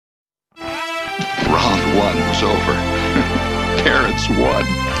Round one was over. Parents won.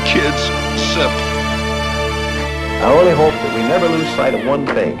 Kids sip. I only hope that we never lose sight of one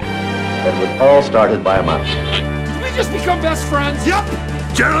thing. That it was all started by a mouse. Did we just become best friends? Yep!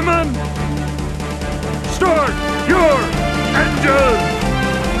 Gentlemen, start your engine!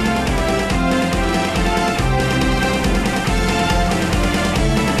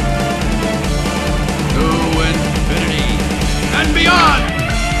 And beyond!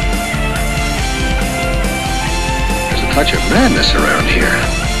 There's a touch of madness around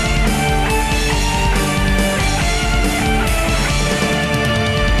here.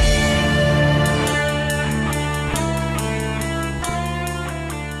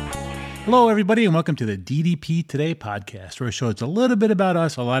 Hello, everybody, and welcome to the DDP Today podcast, where a show that's a little bit about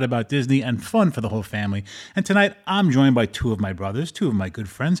us, a lot about Disney, and fun for the whole family. And tonight, I'm joined by two of my brothers, two of my good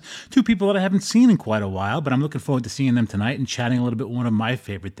friends, two people that I haven't seen in quite a while, but I'm looking forward to seeing them tonight and chatting a little bit one of my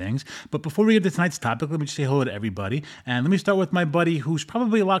favorite things. But before we get to tonight's topic, let me just say hello to everybody. And let me start with my buddy, who's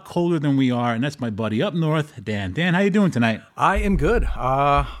probably a lot colder than we are, and that's my buddy up north, Dan. Dan, how you doing tonight? I am good.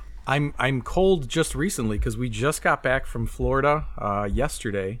 I'm cold just recently because we just got back from Florida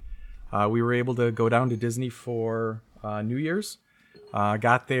yesterday. We were able to go down to Disney for New Year's.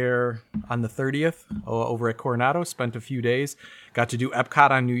 Got there on the 30th over at Coronado, spent a few days. Got to do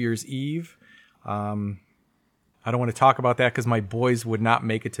Epcot on New Year's Eve. I don't want to talk about that because my boys would not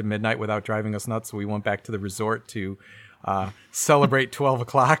make it to midnight without driving us nuts, so we went back to the resort to celebrate 12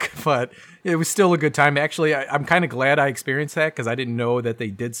 o'clock. But it was still a good time. Actually, I'm kind of glad I experienced that because I didn't know that they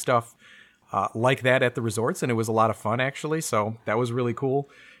did stuff like that at the resorts, and it was a lot of fun, actually. So that was really cool.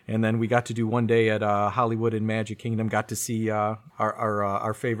 And then we got to do one day at Hollywood and Magic Kingdom. Got to see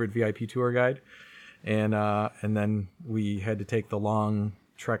our favorite VIP tour guide, and then we had to take the long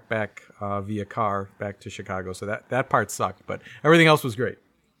trek back via car back to Chicago. So that part sucked, but everything else was great.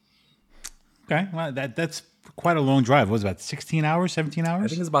 Okay, well, that's quite a long drive. What was it, about 16 hours, 17 hours? I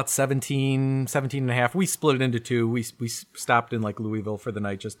think it was about 17 and a half. We split it into two. We stopped in like Louisville for the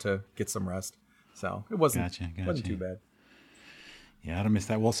night just to get some rest. So it wasn't too bad. Yeah, I don't miss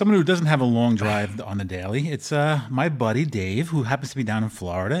that. Well, someone who doesn't have a long drive on the daily, it's my buddy Dave, who happens to be down in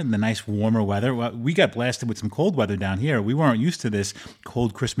Florida in the nice warmer weather. Well, we got blasted with some cold weather down here. We weren't used to this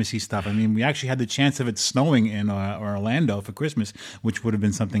cold Christmassy stuff. I mean, we actually had the chance of it snowing in Orlando for Christmas, which would have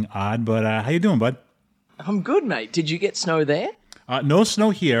been something odd. But how you doing, bud? I'm good, mate. Did you get snow there? No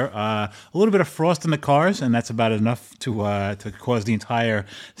snow here. A little bit of frost in the cars, and that's about enough to cause the entire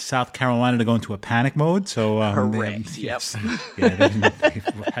South Carolina to go into a panic mode. So, correct. Yes, they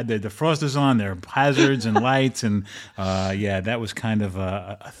had the defrosters on, their hazards and lights, and that was kind of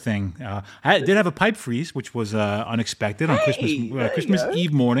a thing. I did have a pipe freeze, which was unexpected on Christmas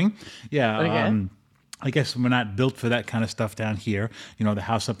Eve morning. Yeah. Okay. I guess we're not built for that kind of stuff down here. You know, the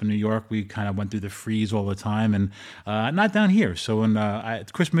house up in New York, we kind of went through the freeze all the time, and not down here. So on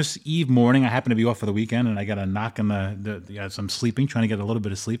Christmas Eve morning, I happened to be off for the weekend, and I got a knock on so I'm sleeping, trying to get a little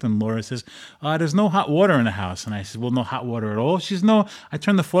bit of sleep, and Laura says, there's no hot water in the house. And I said, well, no hot water at all? She says, no, I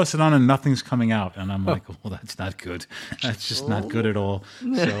turned the faucet on and nothing's coming out. And I'm like, well, that's not good. That's just not good at all.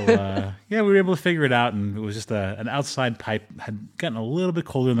 So, we were able to figure it out, and it was just an outside pipe had gotten a little bit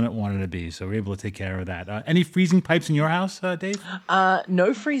colder than it wanted to be, so we were able to take care of that. Any freezing pipes in your house, Dave?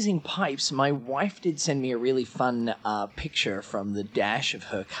 No freezing pipes. My wife did send me a really fun picture from the dash of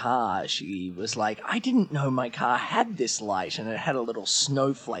her car. She was like, I didn't know my car had this light, and it had a little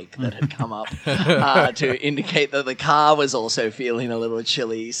snowflake that had come up to indicate that the car was also feeling a little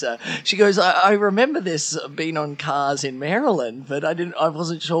chilly. So she goes, I remember this being on cars in Maryland, but I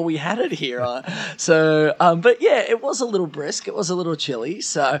wasn't sure we had it here. But yeah, it was a little brisk. It was a little chilly.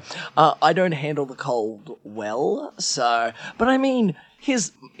 So I don't handle the cold well. So, but I mean,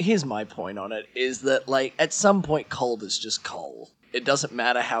 here's my point on it is that like at some point cold is just cold. It doesn't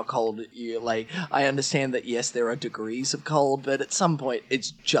matter how cold you like. I understand that yes, there are degrees of cold, but at some point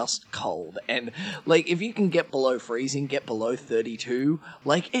it's just cold. And like if you can get below freezing, get below 32,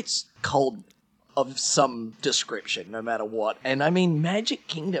 like it's cold of some description, no matter what. And I mean, Magic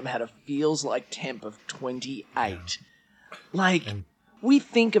Kingdom had a feels like temp of 28. Like, we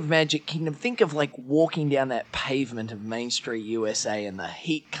think of Magic Kingdom, think of like walking down that pavement of Main Street, USA, and the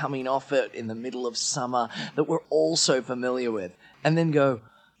heat coming off it in the middle of summer that we're all so familiar with, and then go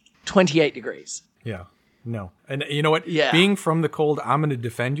 28 degrees. Yeah. No. And you know what? Yeah. Being from the cold, I'm going to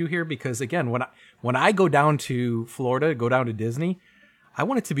defend you here because, again, when I go down to Florida, go down to Disney, I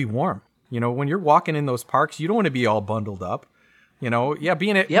want it to be warm. You know, when you're walking in those parks, you don't want to be all bundled up. You know, yeah,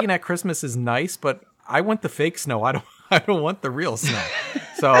 being at Christmas is nice, but I want the fake snow. I I don't want the real snow.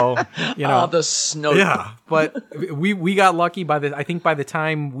 So, you know, the snow. yeah, but we got lucky I think by the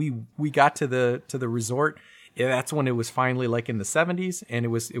time we got to the resort, that's when it was finally like in the 70s, and it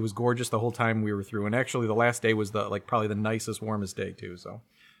was gorgeous the whole time we were through. And actually the last day was probably the nicest, warmest day too. So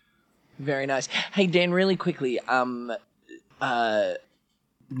Very nice. Hey, Dan, really quickly,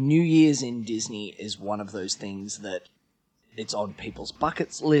 New Year's in Disney is one of those things that it's on people's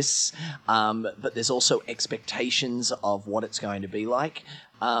bucket lists, but there's also expectations of what it's going to be like.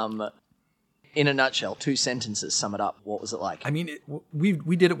 In a nutshell, 2 sentences, sum it up. What was it like? I mean, we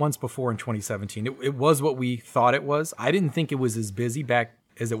did it once before in 2017. It was what we thought it was. I didn't think it was as busy back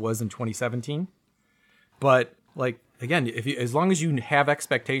as it was in 2017. But like again, as long as you have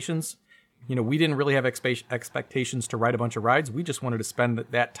expectations, you know, we didn't really have expectations to ride a bunch of rides. We just wanted to spend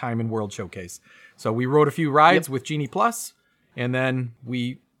that time in World Showcase. So we rode a few rides with Genie Plus, and then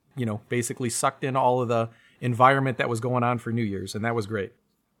we, you know, basically sucked in all of the environment that was going on for New Year's, and that was great.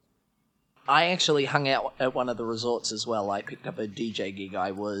 I actually hung out at one of the resorts as well. I picked up a DJ gig.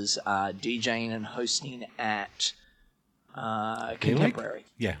 I was DJing and hosting at Contemporary.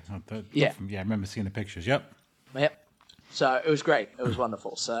 Yeah. Yeah. I remember seeing the pictures. Yep. Yep. So it was great. It was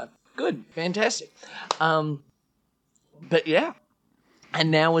wonderful. So good. Fantastic. But yeah.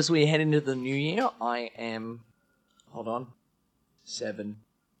 And now as we head into the new year, I am... Hold on. 7...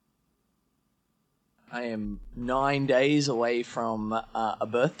 I am 9 days away from a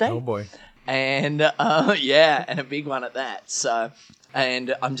birthday. Oh, boy. And, yeah, and a big one at that. So,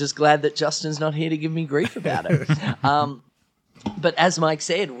 and I'm just glad that Justin's not here to give me grief about it. But as Mike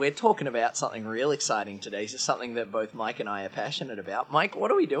said, we're talking about something real exciting today. So something that both Mike and I are passionate about. Mike,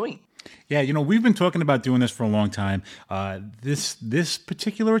 what are we doing? Yeah, you know, we've been talking about doing this for a long time. This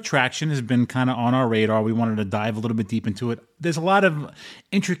particular attraction has been kind of on our radar. We wanted to dive a little bit deep into it. There's a lot of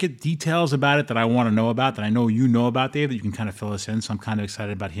intricate details about it that I want to know about, that I know you know about, Dave, that you can kind of fill us in. So I'm kind of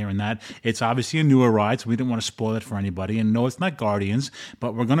excited about hearing that. It's obviously a newer ride, so we didn't want to spoil it for anybody. And no, it's not Guardians,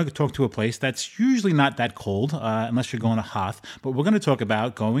 but we're going to talk to a place that's usually not that cold, unless you're going to Hoth. But we're going to talk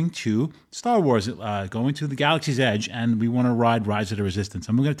about going to Star Wars, going to the Galaxy's Edge, and we want to ride Rise of the Resistance.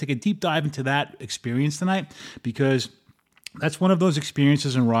 And we're going to take a deep dive into that experience tonight, because that's one of those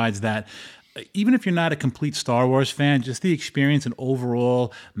experiences and rides that, even if you're not a complete Star Wars fan, just the experience and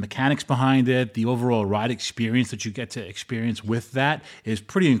overall mechanics behind it, the overall ride experience that you get to experience with that is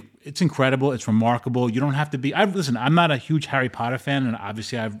it's incredible. It's remarkable. You don't have to be... Listen, I'm not a huge Harry Potter fan, and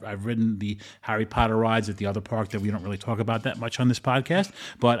obviously I've ridden the Harry Potter rides at the other park that we don't really talk about that much on this podcast,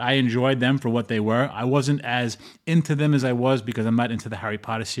 but I enjoyed them for what they were. I wasn't as into them as I was, because I'm not into the Harry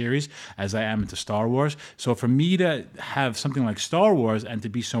Potter series as I am into Star Wars. So for me to have something like Star Wars and to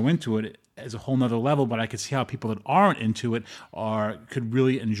be so into it as a whole nother level, but I could see how people that aren't into it could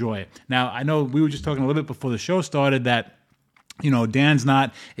really enjoy it. Now, I know we were just talking a little bit before the show started that, you know, Dan's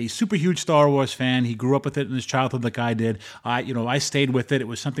not a super huge Star Wars fan. He grew up with it in his childhood like I did. I stayed with it. It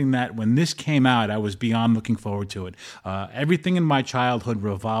was something that when this came out, I was beyond looking forward to it. Everything in my childhood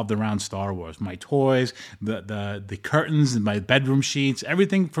revolved around Star Wars. My toys, the curtains, and my bedroom sheets,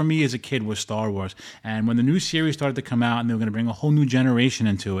 everything for me as a kid was Star Wars. And when the new series started to come out and they were going to bring a whole new generation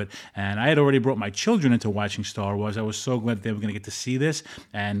into it, and I had already brought my children into watching Star Wars, I was so glad that they were going to get to see this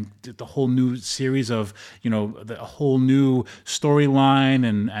and the whole new series of, you know, the whole new storyline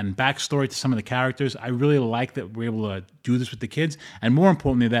and backstory to some of the characters. I really like that we're able to do this with the kids, and more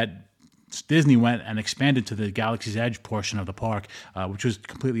importantly, that Disney went and expanded to the Galaxy's Edge portion of the park, which was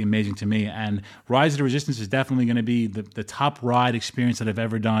completely amazing to me. And Rise of the Resistance is definitely going to be the top ride experience that I've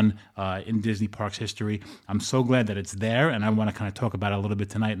ever done in Disney Parks history. I'm so glad that it's there, and I want to kind of talk about it a little bit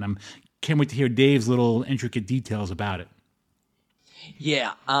tonight, and can't wait to hear Dave's little intricate details about it.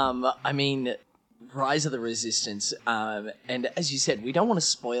 Yeah, I mean... Rise of the Resistance, and as you said, we don't want to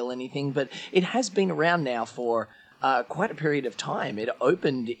spoil anything, but it has been around now for quite a period of time. It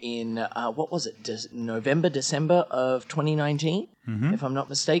opened in, what was it, November, December of 2019, if I'm not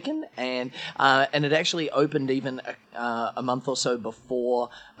mistaken, and it actually opened even a month or so before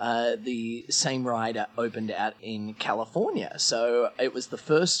the same ride opened out in California. So it was the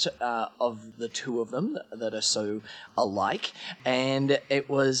first of the two of them that are so alike, and it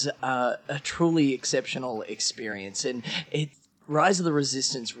was a truly exceptional experience, and Rise of the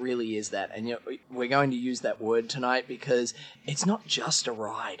Resistance really is that, and we're going to use that word tonight because it's not just a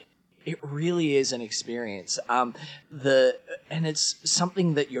ride. It really is an experience. And it's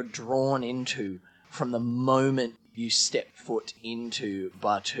something that you're drawn into from the moment you step foot into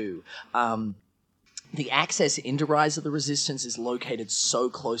Batuu. the access into Rise of the Resistance is located so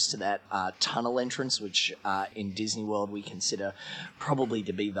close to that tunnel entrance, which in Disney World we consider probably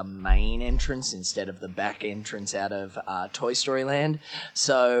to be the main entrance instead of the back entrance out of Toy Story Land.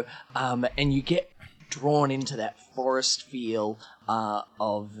 So, and you get drawn into that forest feel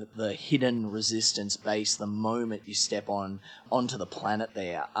of the hidden Resistance base the moment you step onto the planet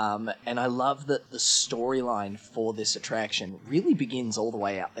there. And I love that the storyline for this attraction really begins all the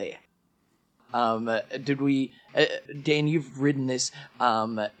way out there. Dan, you've ridden this.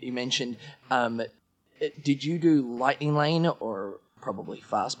 You mentioned, did you do Lightning Lane or probably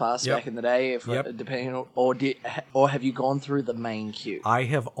Fast Pass back in the day, depending on, or have you gone through the main queue? I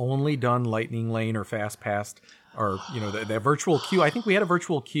have only done Lightning Lane or Fast Pass, or the virtual queue. I think we had a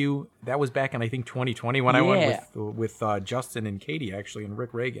virtual queue that was back in 2020 when I went with Justin and Katie actually and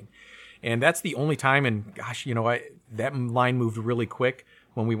Rick Reagan, and that's the only time. And gosh, that line moved really quick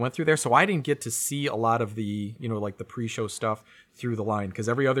when we went through there, so I didn't get to see a lot of the the pre-show stuff through the line, because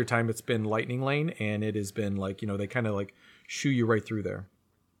every other time it's been Lightning Lane, and it has been they kind of shoo you right through there.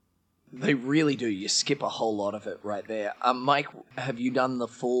 They really do. You skip a whole lot of it right there. Mike, have you done the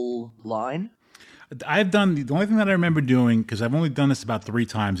full line? I've done the only thing that I remember doing, because I've only done this about 3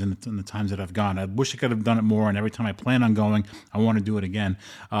 times in the times that I've gone. I wish I could have done it more, and every time I plan on going, I want to do it again.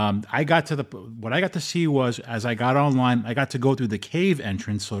 What I got to see was, as I got online, I got to go through the cave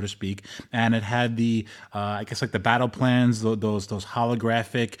entrance, so to speak, and it had the I guess the battle plans, those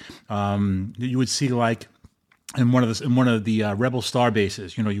holographic. You would see in one of the Rebel Star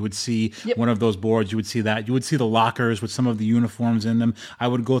bases, you would see one of those boards. You would see that. You would see the lockers with some of the uniforms in them. I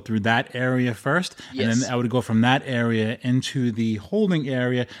would go through that area first, and then I would go from that area into the holding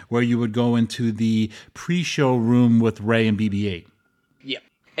area, where you would go into the pre-show room with Rey and BB-8. Yep,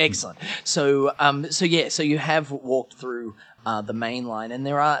 excellent. So you have walked through the main line, and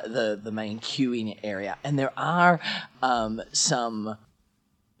there are the main queuing area, and there are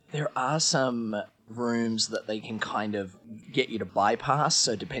some rooms that they can kind of get you to bypass.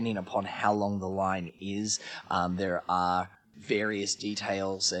 So depending upon how long the line is, there are various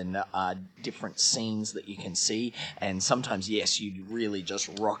details and different scenes that you can see. And sometimes, yes, you really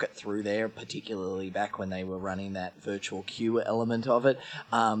just rocket through there, particularly back when they were running that virtual queue element of it.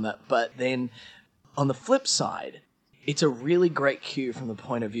 But then on the flip side, it's a really great queue from the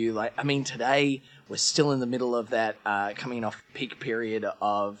point of view, today we're still in the middle of that coming off peak period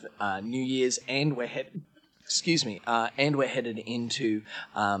of New Year's, and we're headed into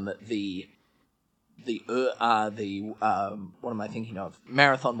the what am I thinking of?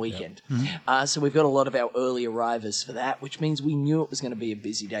 Marathon weekend. Yep. Mm-hmm. So we've got a lot of our early arrivers for that, which means we knew it was going to be a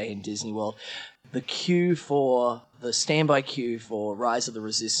busy day in Disney World. The standby queue for Rise of the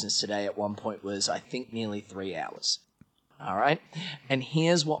Resistance today at one point was, I think, nearly 3 hours. All right? And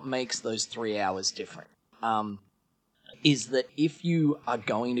here's what makes those 3 hours different. Is that if you are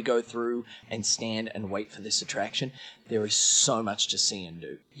going to go through and stand and wait for this attraction, there is so much to see and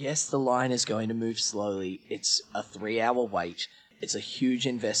do. Yes, the line is going to move slowly. It's a 3-hour wait. It's a huge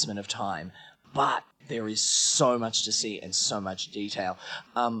investment of time. But there is so much to see and so much detail.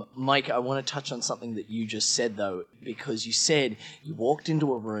 Mike, I want to touch on something that you just said, though, because you said you walked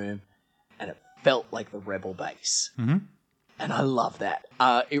into a room and it felt like the Rebel base. Mm-hmm. And I love that.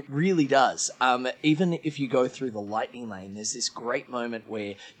 It really does. Even if you go through the Lightning Lane, there's this great moment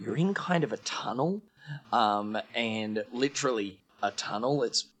where you're in kind of a tunnel, and literally a tunnel.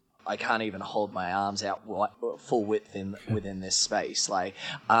 I can't even hold my arms out full width within this space.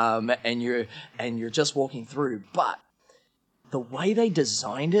 And you're just walking through. But the way they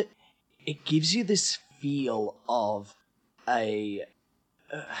designed it, it gives you this feel of you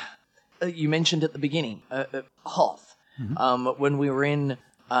mentioned at the beginning, Hoth. Mm-hmm. When we were in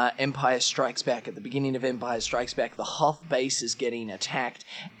Empire Strikes Back, at the beginning of Empire Strikes Back, the Hoth base is getting attacked,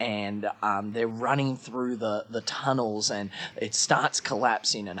 and they're running through the tunnels, and it starts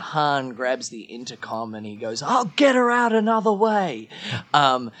collapsing, and Han grabs the intercom, and he goes, "I'll get her out another way."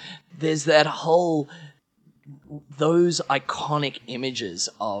 There's that whole... those iconic images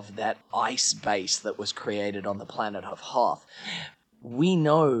of that ice base that was created on the planet of Hoth. We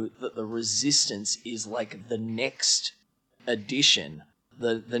know that the Resistance is like the next addition,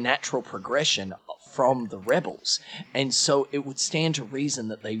 the natural progression from the Rebels. And so it would stand to reason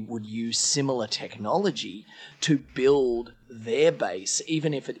that they would use similar technology to build their base,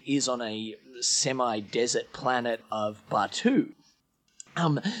 even if it is on a semi-desert planet of Batuu.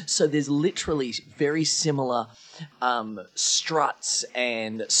 So there's literally very similar struts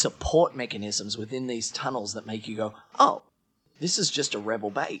and support mechanisms within these tunnels that make you go, oh, this is just a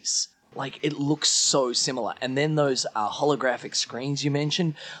Rebel base. Like, it looks so similar. And then those holographic screens you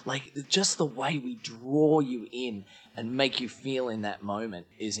mentioned, like, just the way we draw you in and make you feel in that moment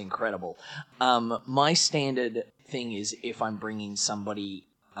is incredible. My standard thing is if I'm bringing somebody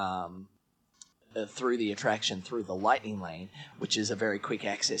through the attraction, through the lightning lane, which is a very quick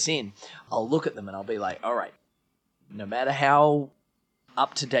access in, I'll look at them and I'll be like, all right, no matter how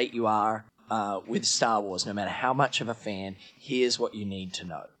up-to-date you are with Star Wars, no matter how much of a fan, here's what you need to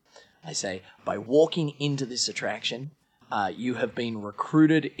know. I say, by walking into this attraction, you have been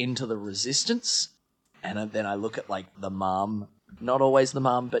recruited into the Resistance, and then I look at, like, the mom, not always the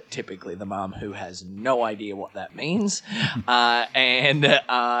mom, but typically the mom who has no idea what that means, and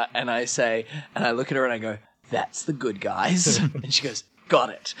I say, and I look at her and I go, that's the good guys, and she goes, got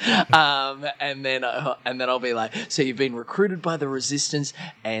it. And then I'll be like, so you've been recruited by the Resistance,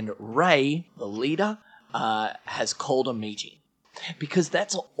 and Rey, the leader, has called a meeting. Because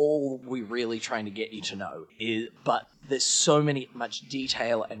that's all we're really trying to get you to know. But there's so much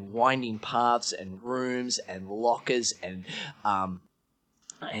detail and winding paths and rooms and lockers and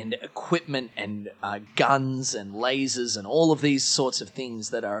equipment and guns and lasers and all of these sorts of things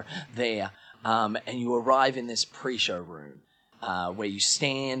that are there. And you arrive in this pre-show room where you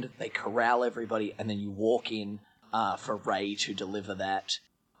stand, they corral everybody, and then you walk in for Rey to deliver that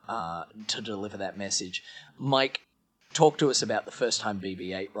message. Mike, talk to us about the first time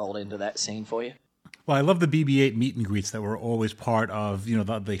BB-8 rolled into that scene for you. Well, I love the BB-8 meet and greets that were always part of,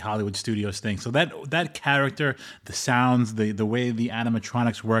 the Hollywood Studios thing. So that character, the sounds, the way the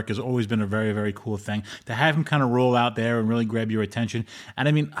animatronics work has always been a very, very cool thing. To have him kind of roll out there and really grab your attention. And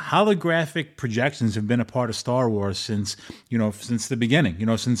I mean, holographic projections have been a part of Star Wars since the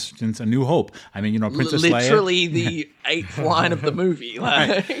beginning, since A New Hope. I mean, Princess Leia. Literally the 8th line of the movie.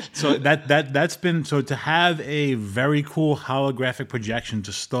 Right. So that's been, so to have a very cool holographic projection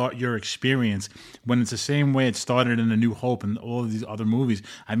to start your experience when it's the same way it started in A New Hope and all of these other movies.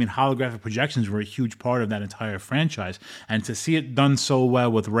 I mean, holographic projections were a huge part of that entire franchise. And to see it done so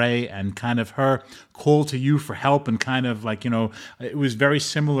well with Rey and kind of her call to you for help and kind of like, it was very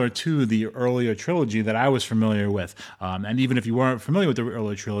similar to the earlier trilogy that I was familiar with. And even if you weren't familiar with the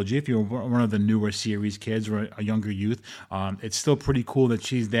earlier trilogy, if you were one of the newer series kids or a younger youth, it's still pretty cool that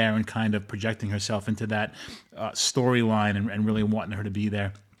she's there and kind of projecting herself into that storyline and really wanting her to be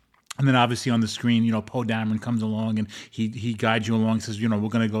there. And then obviously on the screen, Poe Dameron comes along and he guides you along, says, we're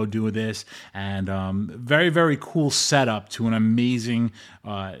going to go do this. And very, very cool setup to an amazing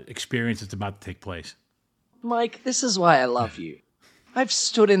experience that's about to take place. Mike, this is why I love you. I've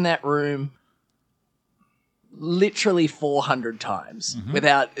stood in that room literally 400 times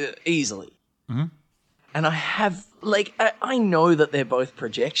without easily. Mm-hmm. And I have, I know that they're both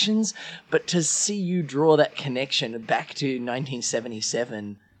projections, but to see you draw that connection back to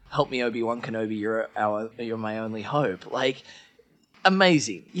 1977... Help me, Obi-Wan Kenobi, you're my only hope.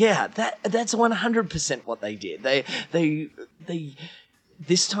 Amazing. Yeah, that's 100% what they did. They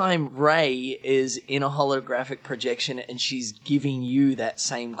this time Rey is in a holographic projection and she's giving you that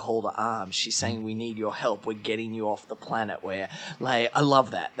same call to arms. She's saying, we need your help. We're getting you off the planet. I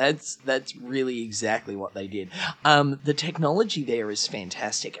love that. That's really exactly what they did. The technology there is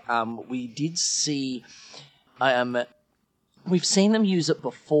fantastic. We did see, we've seen them use it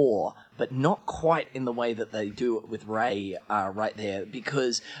before, but not quite in the way that they do it with Rey right there.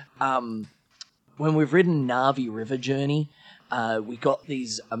 Because when we've ridden Na'vi River Journey, we got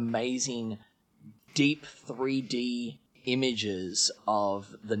these amazing deep 3D images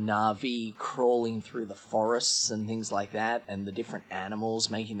of the Na'vi crawling through the forests and things like that, and the different animals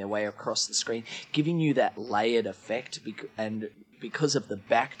making their way across the screen, giving you that layered effect. And because of the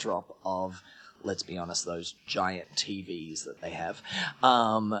backdrop of, let's be honest, those giant TVs that they have.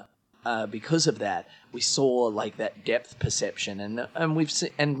 Because of that, we saw that depth perception, and we've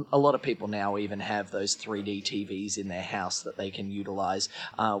seen, and a lot of people now even have those 3D TVs in their house that they can utilize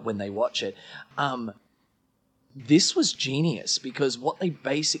when they watch it. This was genius because what they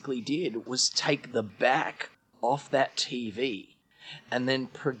basically did was take the back off that TV and then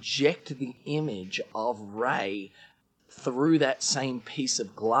project the image of Rey through that same piece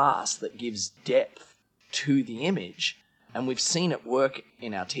of glass that gives depth to the image. And we've seen it work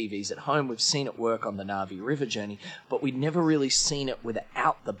in our TVs at home. We've seen it work on the Na'vi River Journey, but we'd never really seen it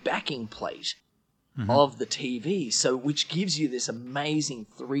without the backing plate of the TV. So, which gives you this amazing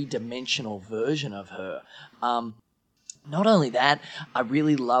three-dimensional version of her. Not only that, I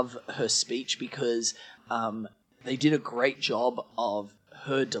really love her speech because they did a great job of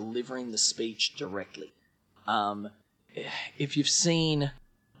her delivering the speech directly. If you've seen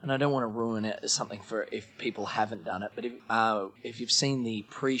and I don't want to ruin it as something for if people haven't done it, but if you've seen the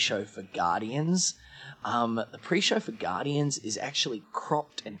pre-show for Guardians, the pre-show for Guardians is actually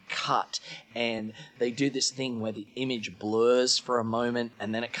cropped and cut, and they do this thing where the image blurs for a moment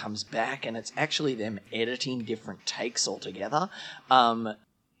and then it comes back, and it's actually them editing different takes altogether.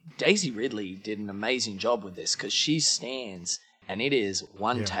 Daisy Ridley did an amazing job with this because she stands and it is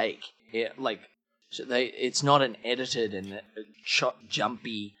one take. It's not an edited and shot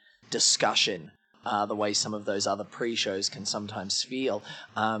jumpy discussion the way some of those other pre-shows can sometimes feel.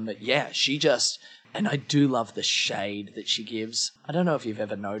 She just... And I do love the shade that she gives. I don't know if you've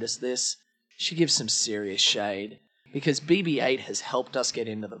ever noticed this. She gives some serious shade. Because BB-8 has helped us get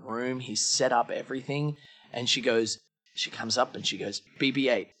into the room. He's set up everything. And she comes up and she goes,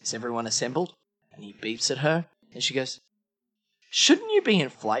 BB-8, is everyone assembled? And he beeps at her. And she goes, shouldn't you be in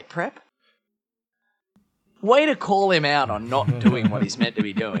flight prep? Way to call him out on not doing what he's meant to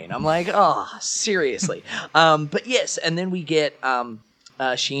be doing. I'm like, seriously. But yes, and then we get...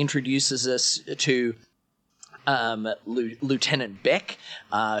 she introduces us to Lieutenant Beck,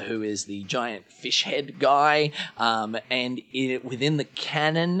 who is the giant fish head guy, and within the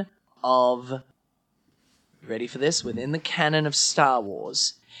canon of... Ready for this? Within the canon of Star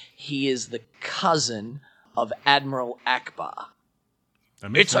Wars, he is the cousin of Admiral Akbar.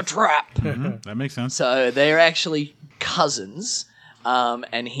 It's a trap! Mm-hmm. That makes sense. So they're actually cousins,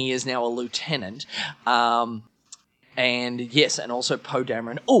 and he is now a lieutenant. And yes, and also Poe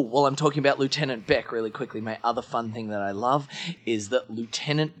Dameron. Oh, while I'm talking about Lieutenant Beck really quickly, my other fun thing that I love is that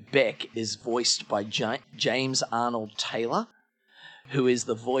Lieutenant Beck is voiced by James Arnold Taylor, who is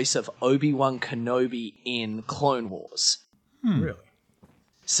the voice of Obi-Wan Kenobi in Clone Wars. Really?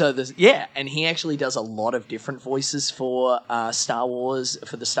 So and he actually does a lot of different voices for Star Wars,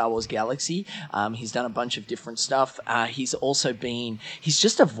 for the Star Wars galaxy. He's done a bunch of different stuff. He's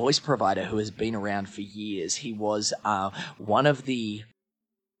just a voice provider who has been around for years. He was one of the...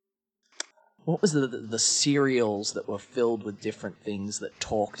 What was the serials that were filled with different things that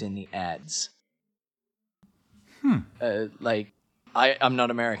talked in the ads? I'm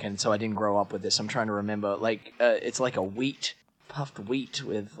not American, so I didn't grow up with this. I'm trying to remember. It's like a puffed wheat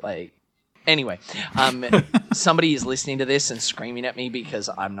with Anyway, somebody is listening to this and screaming at me because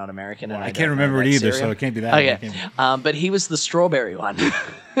I'm not American and I can't remember it either, so it can't be that. Okay, but he was the strawberry one.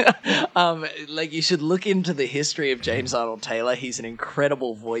 You should look into the history of James Arnold Taylor. He's an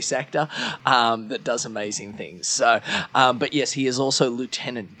incredible voice actor that does amazing things. So, but yes, he is also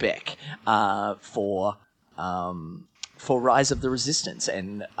Lieutenant Beck for Rise of the Resistance,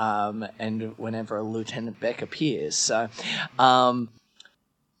 and whenever Lieutenant Beck appears. So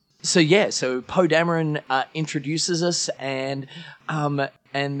Poe Dameron introduces us, and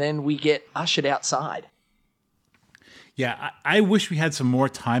then we get ushered outside. Yeah, I wish we had some more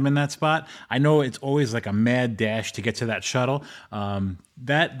time in that spot. I know it's always like a mad dash to get to that shuttle.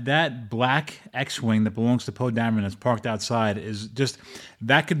 That black X-wing that belongs to Poe Dameron that's parked outside is just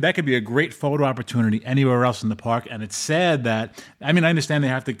that could be a great photo opportunity anywhere else in the park. And it's sad that I understand they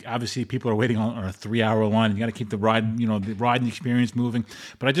have to, obviously people are waiting on a 3-hour line. You got to keep the ride, the riding experience moving.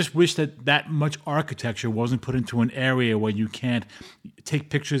 But I just wish that much architecture wasn't put into an area where you can't take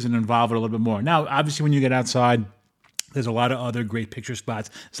pictures and involve it a little bit more. Now, obviously, when you get outside, there's a lot of other great picture spots.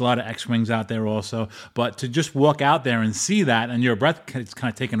 There's a lot of X-Wings out there also. But to just walk out there and see that, and your breath is kind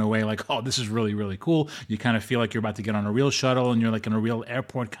of taken away, like, oh, this is really, really cool. You kind of feel like you're about to get on a real shuttle and you're like in a real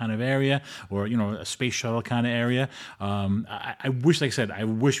airport kind of area, or, a space shuttle kind of area. I wish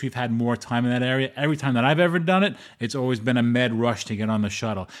we've had more time in that area. Every time that I've ever done it, it's always been a mad rush to get on the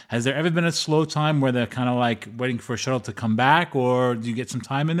shuttle. Has there ever been a slow time where they're kind of like waiting for a shuttle to come back, or do you get some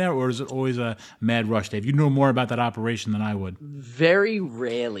time in there, or is it always a mad rush, Dave? You know more about that operation than I would. Very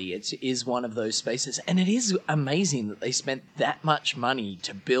rarely it is one of those spaces, and it is amazing that they spent that much money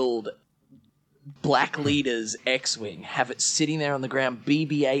to build Black Leader's X-Wing, have it sitting there on the ground.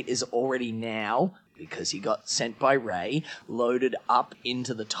 BB-8 is already now, because he got sent by Rey, loaded up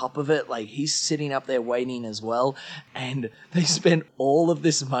into the top of it. Like, he's sitting up there waiting as well, and they spent all of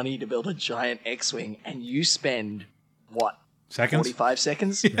this money to build a giant X-Wing, and you spend, what, seconds? 45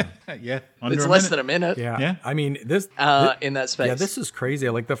 seconds? Yeah. It's less than a minute. Yeah. I mean, this in that space. Yeah, this is crazy.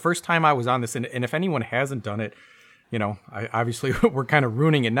 Like, the first time I was on this, and if anyone hasn't done it, obviously we're kind of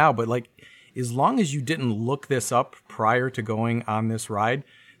ruining it now, but like, as long as you didn't look this up prior to going on this ride,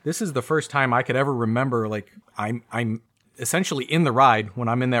 this is the first time I could ever remember, like, I'm essentially in the ride when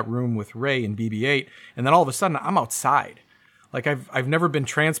I'm in that room with Rey and BB-8, and then all of a sudden I'm outside. Like, I've never been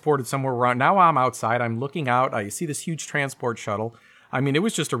transported somewhere where now I'm outside, I'm looking out, I see this huge transport shuttle. I mean, it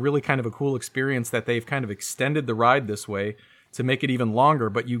was just a really kind of a cool experience that they've kind of extended the ride this way to make it even longer,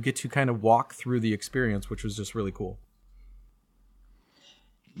 but you get to kind of walk through the experience, which was just really cool.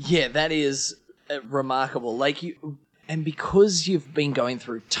 Yeah, that is remarkable. And because you've been going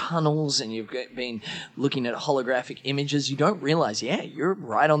through tunnels and you've been looking at holographic images, you don't realize, you're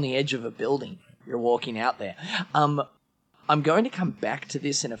right on the edge of a building. You're walking out there. I'm going to come back to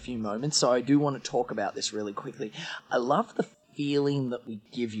this in a few moments, so I do want to talk about this really quickly. I love the feeling that we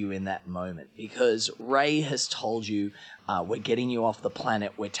give you in that moment, because Ray has told you, we're getting you off the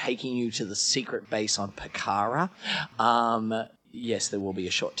planet, we're taking you to the secret base on Pakara. Yes, there will be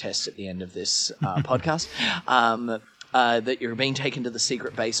a short test at the end of this podcast. That you're being taken to the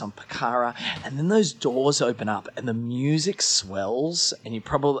secret base on Pakara, and then those doors open up, and the music swells, and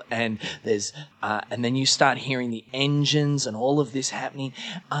and then you start hearing the engines and all of this happening,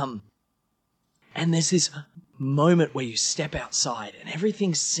 and there's this moment where you step outside, and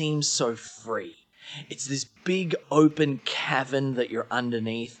everything seems so free. It's this big open cavern that you're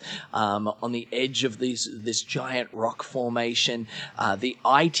underneath, on the edge of this giant rock formation. The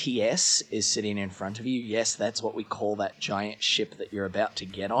ITS is sitting in front of you. Yes, that's what we call that giant ship that you're about to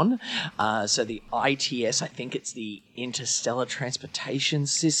get on. So the ITS, I think it's the Interstellar Transportation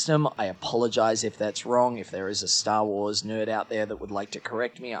System. I apologize if that's wrong. If there is a Star Wars nerd out there that would like to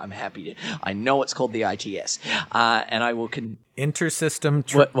correct me, I'm happy to. I know it's called the ITS. And I will... Intersystem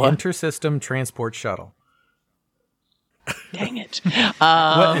Transport Shuttle. Dang it!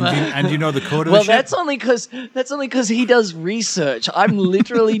 And do you know the code of the ship? Well, that's only because he does research. I'm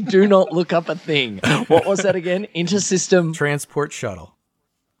literally do not look up a thing. What was that again? Intersystem Transport Shuttle.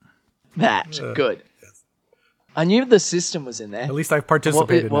 Good. Yes. I knew the system was in there. At least I've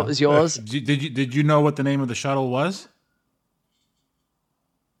participated. What was yours? Did you know what the name of the shuttle was?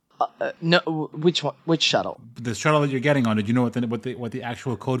 No, which one? Which shuttle? The shuttle that you're getting on. Did you know what the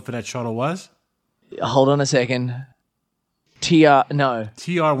actual code for that shuttle was? Hold on a second.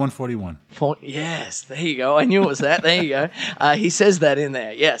 TR-141. Yes, there you go. I knew it was that. There you go. He says that in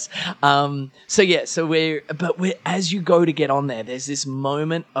there. Yes. So as you go to get on there, there's this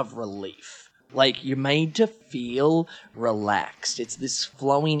moment of relief. Like, you're made to feel relaxed. It's this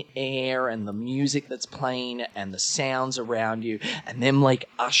flowing air and the music that's playing and the sounds around you and them, like,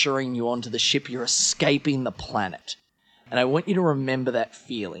 ushering you onto the ship. You're escaping the planet. And I want you to remember that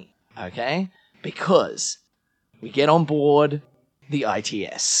feeling, okay? Because we get on board the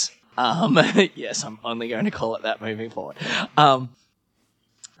ITS. Yes, I'm only going to call it that moving forward.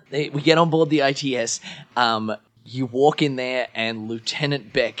 We get on board the ITS. You walk in there and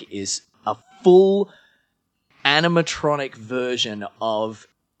Lieutenant Beck is a full animatronic version of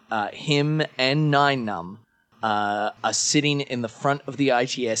him and Nine Numb are sitting in the front of the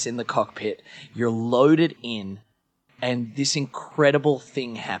ITS in the cockpit. You're loaded in, and this incredible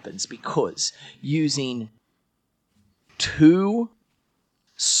thing happens because using 2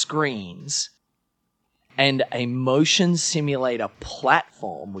 screens and a motion simulator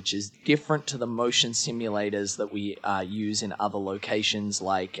platform, which is different to the motion simulators that we use in other locations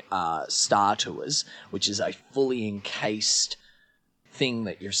like Star Tours, which is a fully encased thing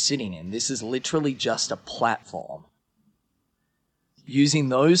that you're sitting in. This is literally just a platform. Using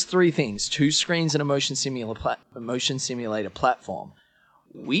those 3 things, 2 screens and a motion simulator platform,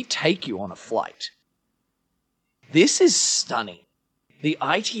 we take you on a flight. This is stunning. The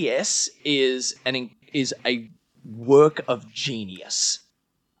ITS is a work of genius.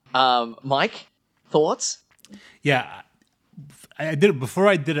 Mike, thoughts? Yeah, I did it before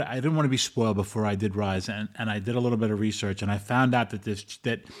I did it. I didn't want to be spoiled before I did Rise, and I did a little bit of research, and I found out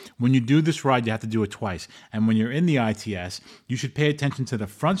that when you do this ride, you have to do it twice. And when you're in the ITS, you should pay attention to the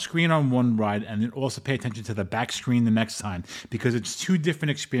front screen on one ride, and then also pay attention to the back screen the next time, because it's 2 different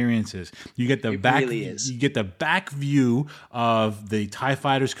experiences. You get the you get the back view of the TIE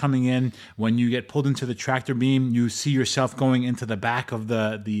fighters coming in. When you get pulled into the tractor beam, you see yourself going into the back of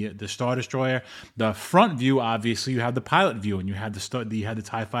the Star Destroyer. The front view, obviously, you have the pilot view, and you have the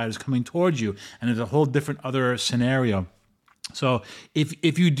TIE fighters coming towards you, and there's a whole different other scenario. So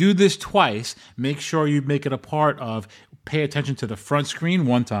if you do this twice, make sure you make it a part of pay attention to the front screen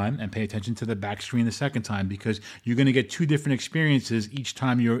one time and pay attention to the back screen the second time, because you're going to get 2 different experiences each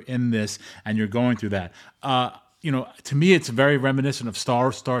time you're in this and you're going through that. To me, it's very reminiscent of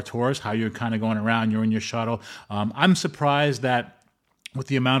Star Tours, how you're kind of going around, you're in your shuttle. I'm surprised that with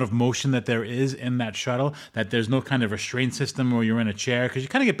the amount of motion that there is in that shuttle, that there's no kind of restraint system where you're in a chair, because you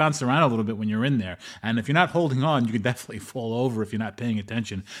kind of get bounced around a little bit when you're in there. And if you're not holding on, you can definitely fall over if you're not paying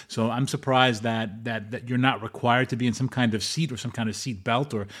attention. So I'm surprised that you're not required to be in some kind of seat or some kind of seat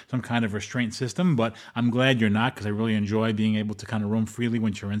belt or some kind of restraint system. But I'm glad you're not, because I really enjoy being able to kind of roam freely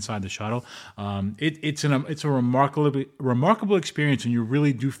when you're inside the shuttle. It's a remarkable experience, and you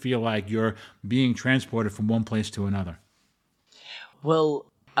really do feel like you're being transported from one place to another. Well,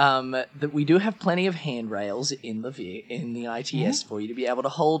 that we do have plenty of handrails in the ITS for you to be able to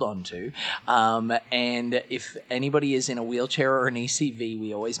hold on to. And if anybody is in a wheelchair or an ECV,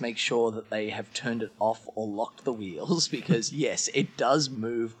 we always make sure that they have turned it off or locked the wheels, because yes, it does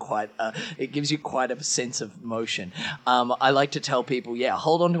move it gives you quite a sense of motion. I like to tell people,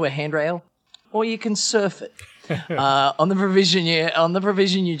 hold on to a handrail, or you can surf it. On the provision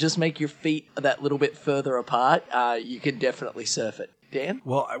you just make your feet that little bit further apart, you can definitely surf it. Dan?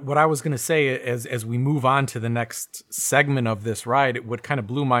 Well, what I was going to say as we move on to the next segment of this ride, what kind of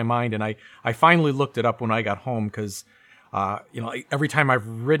blew my mind, and I finally looked it up when I got home, because every time I've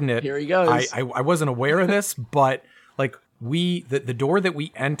ridden it, here he goes. I wasn't aware of this, but like the door that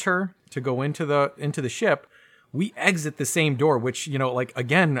we enter to go into the ship, we exit the same door, which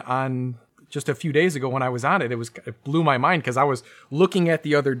again on just a few days ago when I was on it, it blew my mind, because I was looking at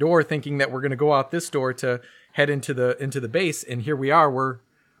the other door thinking that we're going to go out this door to head into the base, and here we are, we're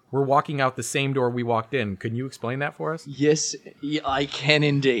walking out the same door we walked in. Can you explain that for us? Yes, I can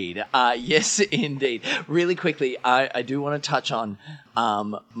indeed. Yes, indeed. Really quickly, I do want to touch on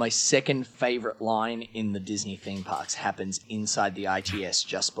my second favorite line in the Disney theme parks happens inside the ITS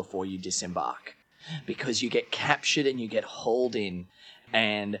just before you disembark, because you get captured and you get hauled in,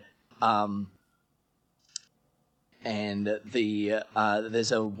 and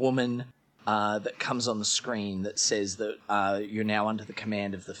there's a woman that comes on the screen that says that you're now under the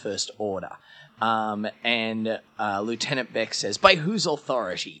command of the First Order. And Lieutenant Beck says, by whose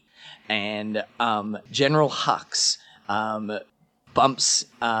authority? And General Hux bumps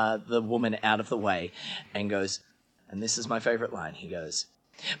the woman out of the way and goes, and this is my favorite line, he goes,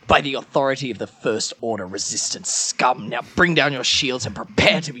 by the authority of the First Order resistance scum, now bring down your shields and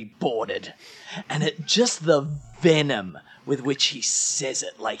prepare to be boarded. And just the venom with which he says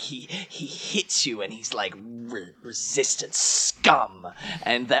it, like he hits you and he's like, resistance scum.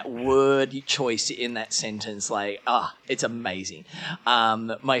 And that word choice in that sentence, it's amazing.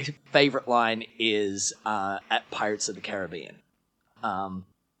 My favorite line is at Pirates of the Caribbean.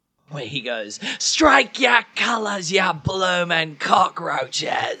 Where he goes, strike your colours, ya bloomin'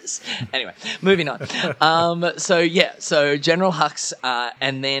 cockroaches. Anyway, moving on. So General Hux,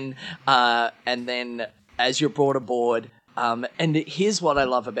 and then as you're brought aboard, and here's what I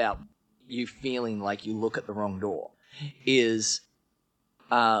love about you feeling like you look at the wrong door, is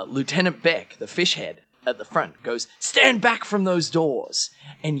Lieutenant Beck, the fish head at the front, goes, stand back from those doors.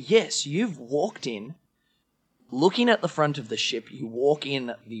 And yes, you've walked in. Looking at the front of the ship, you walk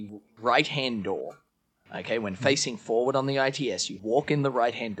in the right-hand door. Okay, when facing forward on the ITS, you walk in the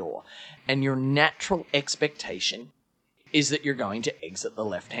right-hand door, and your natural expectation is that you're going to exit the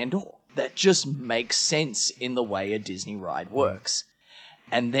left-hand door. That just makes sense in the way a Disney ride works.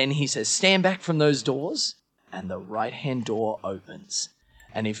 And then he says, stand back from those doors, and the right-hand door opens.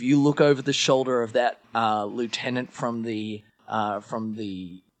 And if you look over the shoulder of that lieutenant from the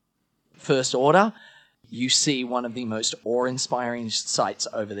First Order, you see one of the most awe-inspiring sights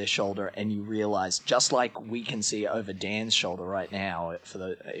over their shoulder, and you realize, just like we can see over Dan's shoulder right now,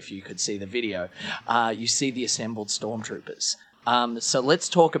 if you could see the video, you see the assembled stormtroopers. So let's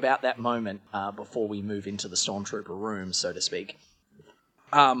talk about that moment before we move into the stormtrooper room, so to speak.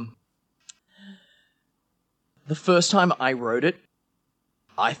 The first time I rode it,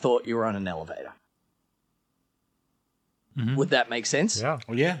 I thought you were on an elevator. Mm-hmm. Would that make sense? Yeah.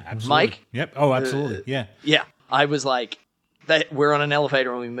 Oh, yeah, absolutely. Mike? Yep. Oh, absolutely. Yeah. Yeah. I was like, we're on an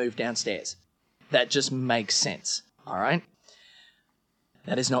elevator and we move downstairs. That just makes sense. All right?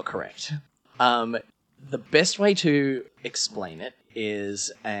 That is not correct. The best way to explain it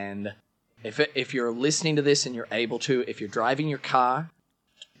is, and if you're listening to this and you're able to, if you're driving your car,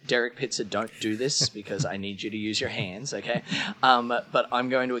 Derek Pitzer, don't do this because I need you to use your hands, okay? But I'm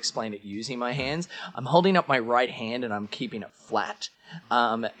going to explain it using my hands. I'm holding up my right hand and I'm keeping it flat.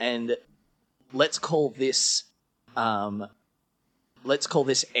 And let's call this X-Wing,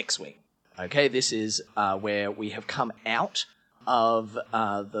 okay? This is where we have come out of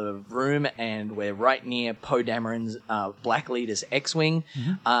the room and we're right near Poe Dameron's Black Leader's X-Wing,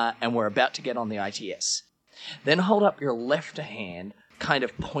 and we're about to get on the ITS. Then hold up your left hand, kind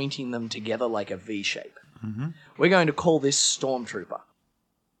of pointing them together like a V shape. Mm-hmm. We're going to call this Stormtrooper.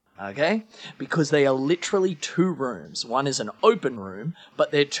 Okay? Because they are literally 2 rooms. One is an open room,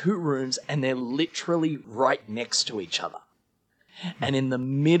 but they're 2 rooms and they're literally right next to each other. And in the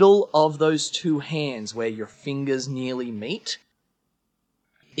middle of those 2 hands where your fingers nearly meet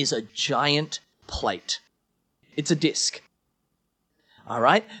is a giant plate. It's a disc.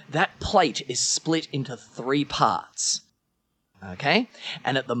 Alright? That plate is split into 3 parts. Okay?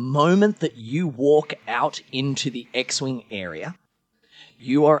 And at the moment that you walk out into the X-Wing area,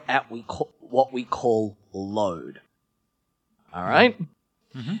 you are at what we call load. Alright?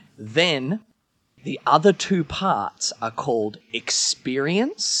 Mm-hmm. Then, the other 2 parts are called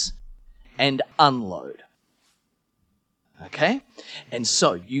experience and unload. Okay? And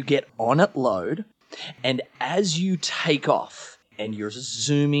so, you get on at load, and as you take off, and you're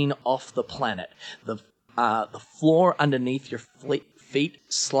zooming off the planet, the floor underneath your feet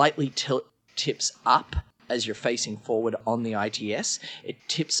slightly tips up as you're facing forward on the ITS. It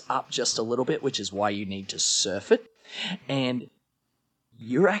tips up just a little bit, which is why you need to surf it. And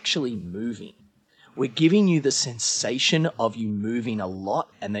you're actually moving. We're giving you the sensation of you moving a lot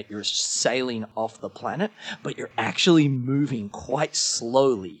and that you're sailing off the planet, but you're actually moving quite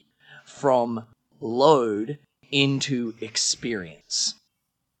slowly from load into experience.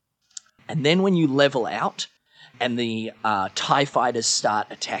 And then when you level out and the TIE fighters start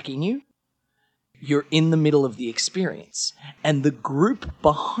attacking you, you're in the middle of the experience. And the group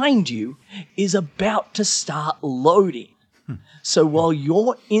behind you is about to start loading. So while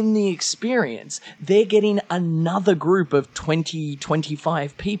you're in the experience, they're getting another group of 20,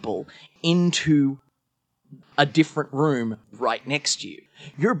 25 people into a different room right next to you.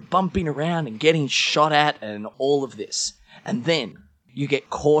 You're bumping around and getting shot at and all of this. And then you get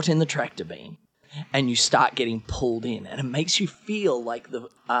caught in the tractor beam and you start getting pulled in, and it makes you feel like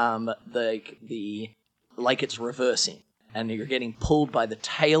like it's reversing, and you're getting pulled by the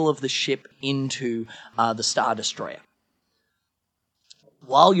tail of the ship into the Star Destroyer.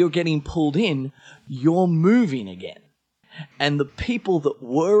 While you're getting pulled in, you're moving again. And the people that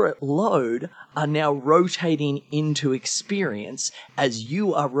were at load are now rotating into experience as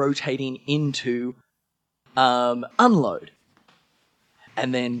you are rotating into unload.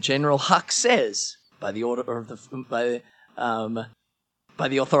 And then General Hux says, by the order of by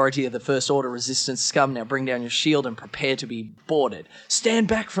the authority of the First Order Resistance scum, now bring down your shield and prepare to be boarded. Stand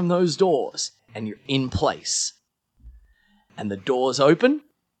back from those doors, and you're in place. And the doors open,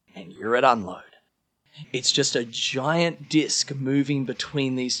 and you're at unload. It's just a giant disc moving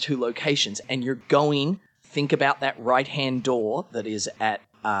between these 2 locations, and you're going, think about that right-hand door that is at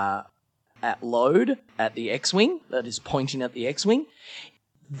load, at the X-Wing, that is pointing at the X-Wing.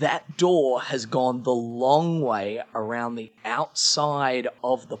 That door has gone the long way around the outside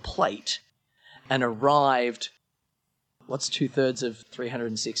of the plate and arrived, what's 2/3 of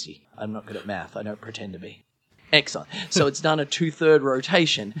 360? I'm not good at math, I don't pretend to be. Excellent. So it's done a 2/3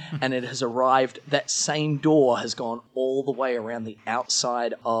 rotation, and it has arrived, that same door has gone all the way around the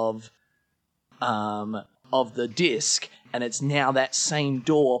outside of the disc, and it's now that same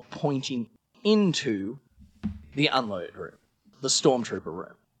door pointing into the unload room, the Stormtrooper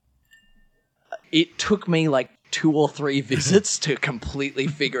room. It took me like 2 or 3 visits to completely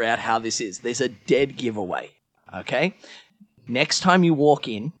figure out how this is. There's a dead giveaway, okay? Next time you walk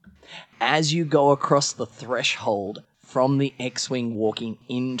in, as you go across the threshold from the X-Wing walking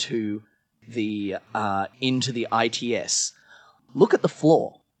into the ITS, look at the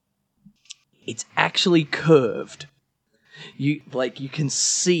floor. It's actually curved. You can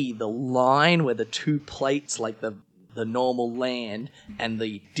see the line where the 2 plates, like the normal land and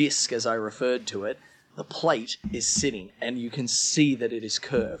the disc, as I referred to it, the plate is sitting, and you can see that it is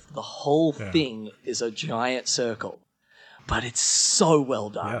curved. The whole thing is a giant circle, but it's so well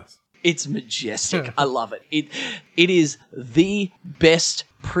done. Yes. It's majestic. I love it. It is the best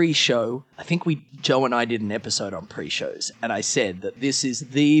pre-show. I think Joe and I did an episode on pre-shows, and I said that this is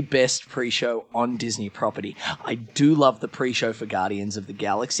the best pre-show on Disney property. I do love the pre-show for Guardians of the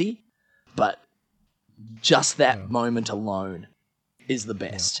Galaxy, but just that moment alone is the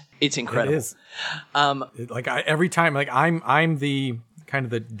best. Yeah. It's incredible. It is. Every time, I'm the kind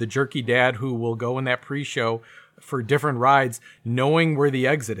of the jerky dad who will go in that pre-show for different rides, knowing where the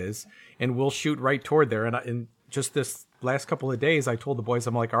exit is, and we'll shoot right toward there. And just this last couple of days, I told the boys,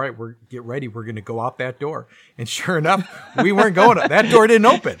 I'm like, all right, get ready. We're going to go out that door. And sure enough, we weren't going. That door didn't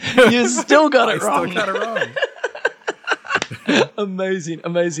open. You still got it wrong. I still got it wrong.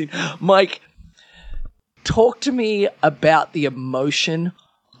 Amazing. Mike, talk to me about the emotion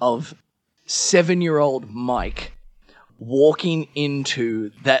of 7-year-old Mike walking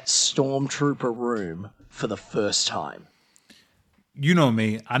into that Stormtrooper room for the first time. you know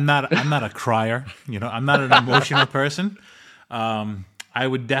me. I'm not a crier. I'm not an emotional person. I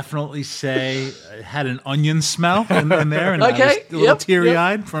would definitely say it had an onion smell in there, and Okay, I was a little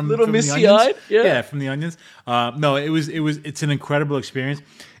teary-eyed from Little from the misty-eyed, onions. yeah. From the onions. No, it's an incredible experience.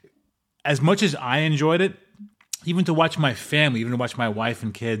 As much as I enjoyed it, even to watch my family, even to watch my wife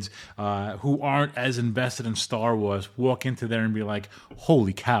and kids who aren't as invested in Star Wars walk into there and be like,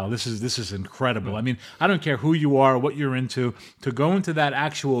 "Holy cow, this is incredible!" I mean, I don't care who you are, what you're into, to go into that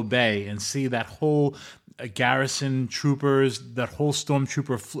actual bay and see that whole garrison troopers, that whole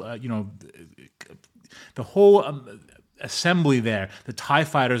stormtrooper, the whole assembly there, the TIE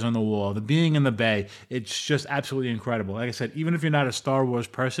fighters on the wall, the being in the bay, it's just absolutely incredible. Like I said, even if you're not a Star Wars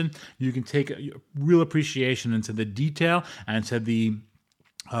person, you can take a real appreciation into the detail and into the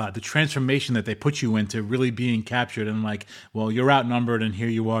transformation that they put you into really being captured, and like, well, you're outnumbered and here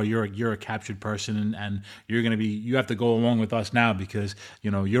you are, you're a captured person, and you have to go along with us now because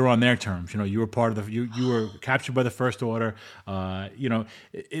you're on their terms. You were part of you were captured by the First Order.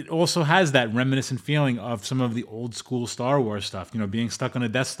 It also has that reminiscent feeling of some of the old school Star Wars stuff, being stuck on a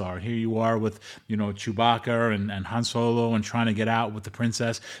Death Star. Here you are with Chewbacca and Han Solo and trying to get out with the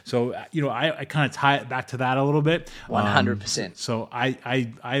princess. So I kind of tie it back to that a little bit. 100%. So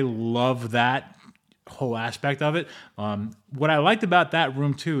I love that whole aspect of it. What I liked about that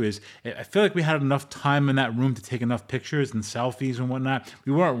room too is I feel like we had enough time in that room to take enough pictures and selfies and whatnot.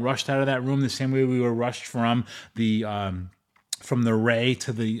 We weren't rushed out of that room the same way we were rushed from the Rey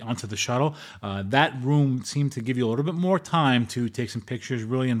onto the shuttle. That room seemed to give you a little bit more time to take some pictures,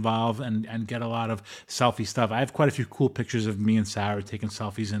 really involve and get a lot of selfie stuff. I have quite a few cool pictures of me and Sarah taking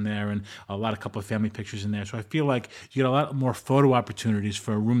selfies in there, and a couple of family pictures in there. So I feel like you get a lot more photo opportunities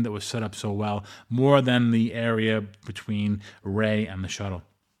for a room that was set up so well, more than the area between Rey and the shuttle.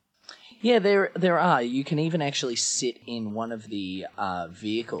 Yeah, there are. You can even actually sit in one of the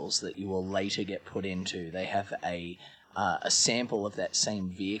vehicles that you will later get put into. They have a sample of that same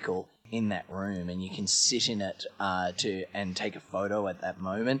vehicle in that room, and you can sit in it and take a photo at that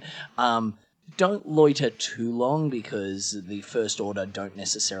moment. Don't loiter too long because the First Order don't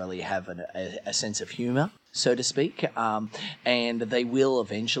necessarily have a sense of humor, so to speak, and they will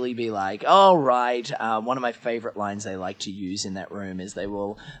eventually be like, "All right." One of my favorite lines they like to use in that room is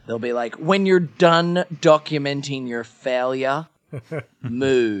they'll be like, "When you're done documenting your failure,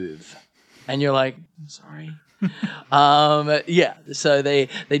 move," and you're like, "Sorry." So they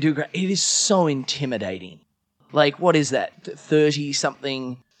do great. It is so intimidating. Like, what is that?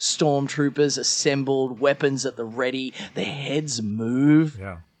 30-something stormtroopers assembled, weapons at the ready, their heads move.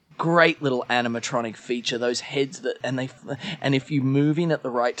 Yeah. Great little animatronic feature. Those heads and if you move in at the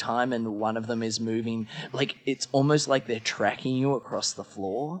right time and one of them is moving, like it's almost like they're tracking you across the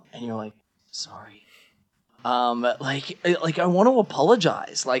floor, and you're like, "Sorry." Like I want to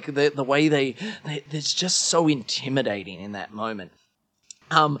apologize. Like the way it's just so intimidating in that moment.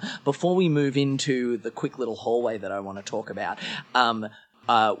 Before we move into the quick little hallway that I want to talk about,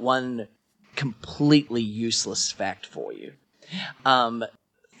 one completely useless fact for you.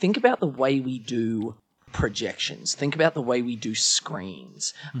 Think about the way we do projections. Think about the way we do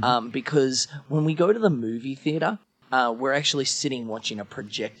screens. Because when we go to the movie theater, we're actually sitting watching a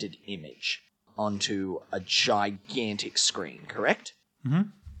projected image onto a gigantic screen, correct? Mm-hmm.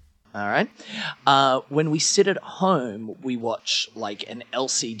 All right. When we sit at home, we watch like an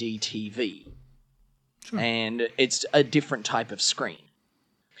LCD TV. Sure. And it's a different type of screen.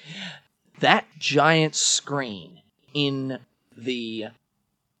 That giant screen in the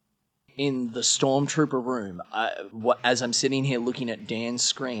Stormtrooper room, as I'm sitting here looking at Dan's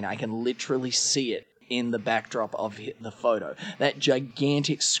screen, I can literally see it in the backdrop of the photo. That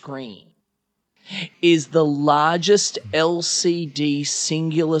gigantic screen is the largest LCD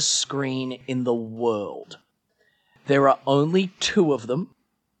singular screen in the world. There are only 2 of them.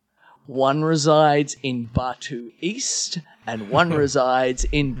 One resides in Batuu East and one resides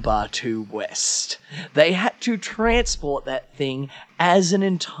in Batuu West. They had to transport that thing as an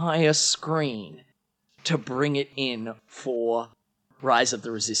entire screen to bring it in for Rise of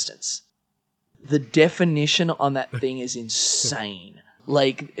the Resistance. The definition on that thing is insane.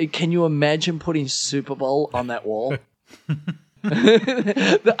 Like, can you imagine putting Super Bowl on that wall?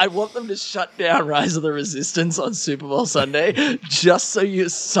 I want them to shut down Rise of the Resistance on Super Bowl Sunday just so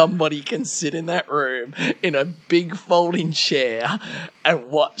somebody can sit in that room in a big folding chair and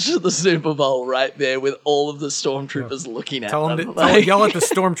watch the Super Bowl right there with all of the stormtroopers looking at them. Yell at the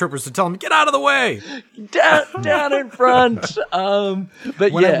stormtroopers to tell them, "Get out of the way!" Down in front.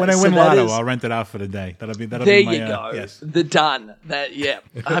 But when I win Lotto, I'll rent it out for the day. That'll be there my, you go. Yes. The done.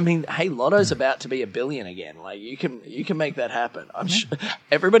 I mean, hey, Lotto's about to be $1 billion again. Like you can make that happen. happen. I'm sure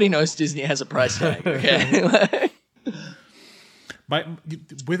everybody knows Disney has a price tag. Okay. But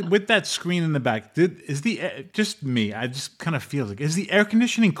with that screen in the back, just me? I just kind of feel like, is the air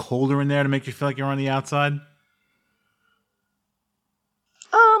conditioning colder in there to make you feel like you're on the outside?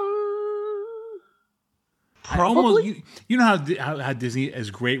 Probably. You know how Disney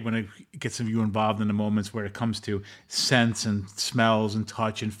is great when it gets you involved in the moments where it comes to scents and smells and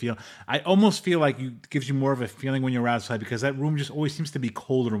touch and feel. I almost feel like it gives you more of a feeling when you're outside, because that room just always seems to be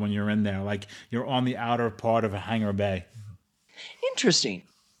colder when you're in there, like you're on the outer part of a hangar bay. Interesting.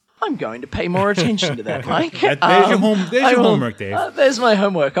 I'm going to pay more attention to that, Mike. There's your homework, Dave. There's my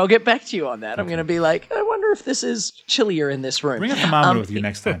homework. I'll get back to you on that. I'm going to be like, I wonder if this is chillier in this room. Bring a thermometer with you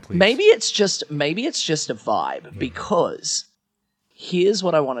next time, please. Maybe it's just a vibe, because here's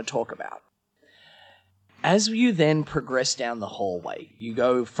what I want to talk about. As you then progress down the hallway, you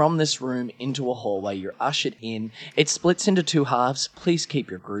go from this room into a hallway, you're ushered in. It splits into two halves. Please keep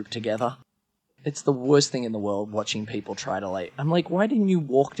your group together. It's the worst thing in the world watching people try to I'm like, why didn't you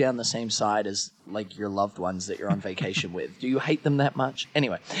walk down the same side as your loved ones that you're on vacation with? Do you hate them that much?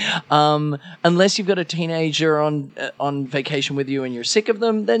 Anyway, unless you've got a teenager on vacation with you and you're sick of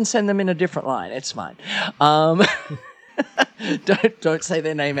them, then send them in a different line. It's fine. Don't say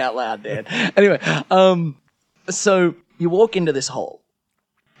their name out loud, Dan. Anyway, so you walk into this hall,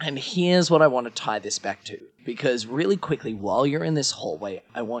 and here's what I want to tie this back to. Because really quickly, while you're in this hallway,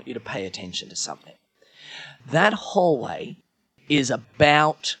 I want you to pay attention to something. That hallway is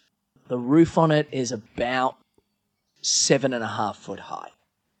the roof on it is about 7.5 foot high,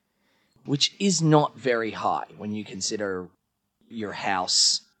 which is not very high when you consider your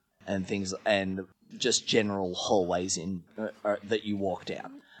house and things, and just general hallways that you walk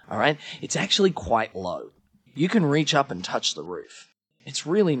down. All right? It's actually quite low. You can reach up and touch the roof. It's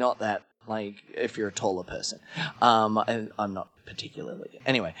really not that, if you're a taller person. I'm not particularly.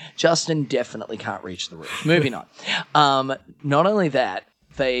 Anyway, Justin definitely can't reach the roof. Moving on. Not only that,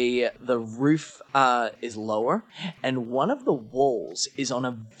 the roof is lower, and one of the walls is on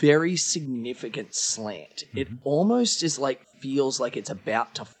a very significant slant. It almost feels like it's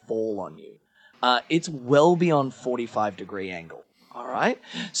about to fall on you. It's well beyond 45-degree angle. All right?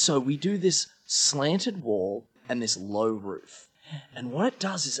 So we do this slanted wall and this low roof. And what it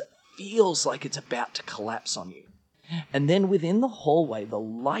does is it feels like it's about to collapse on you. And then within the hallway, the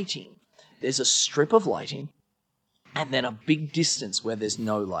lighting, there's a strip of lighting, and then a big distance where there's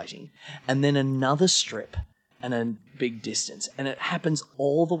no lighting, and then another strip and a big distance. And it happens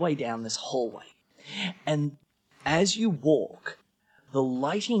all the way down this hallway. And as you walk, the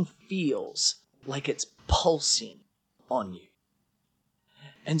lighting feels like it's pulsing on you.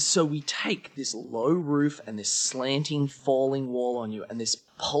 And so we take this low roof and this slanting, falling wall on you and this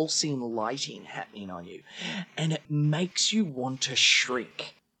pulsing lighting happening on you, and it makes you want to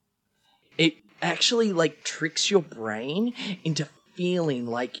shrink. It actually tricks your brain into feeling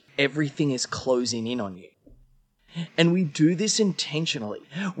like everything is closing in on you. And we do this intentionally.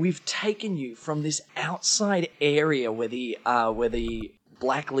 We've taken you from this outside area where the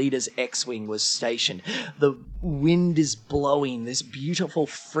Black Leader's X-Wing was stationed. The wind is blowing, this beautiful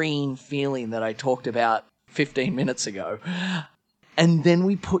freeing feeling that I talked about 15 minutes ago. And then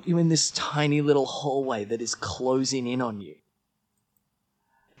we put you in this tiny little hallway that is closing in on you.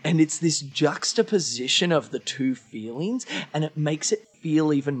 And it's this juxtaposition of the two feelings, and it makes it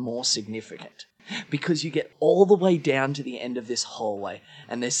feel even more significant. Because you get all the way down to the end of this hallway,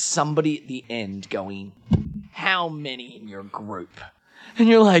 and there's somebody at the end going, "How many in your group?" And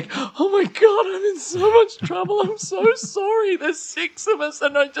you're like, "Oh my God, I'm in so much trouble. I'm so sorry. There's 6 of us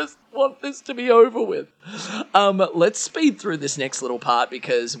and I just want this to be over with." Let's speed through this next little part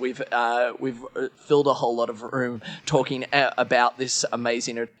because we've filled a whole lot of room talking about this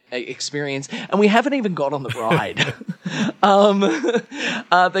amazing experience, and we haven't even got on the ride.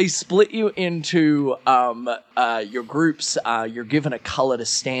 They split you into your groups. You're given a color to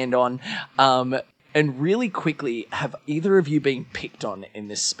stand on. And really quickly, have either of you been picked on in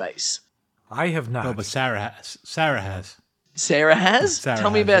this space? I have not. No, but Sarah has. Sarah has. Sarah has? Tell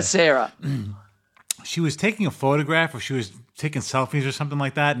me about Sarah. She was taking a photograph, or she was taking selfies or something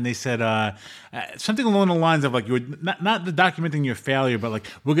like that, and they said something along the lines of you were not documenting your failure, but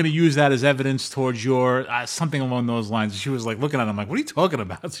we're going to use that as evidence towards your something along those lines. She was looking at him what are you talking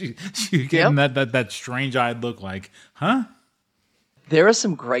about? She gave him that strange-eyed look huh? There are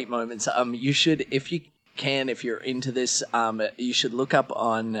some great moments. You should, if you're into this, you should look up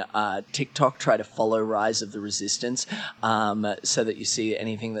on TikTok, try to follow Rise of the Resistance, so that you see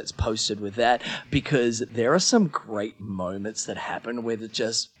anything that's posted with that, because there are some great moments that happen with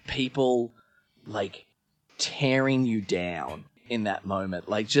just people, tearing you down in that moment,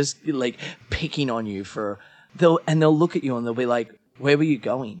 like just like picking on you they'll look at you and they'll be like, "Where were you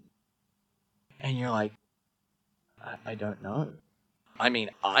going?" And you're like, I don't know. I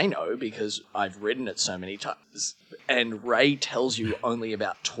mean, I know because I've ridden it so many times. And Ray tells you only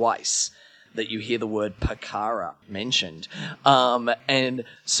about twice that you hear the word Pakara mentioned. And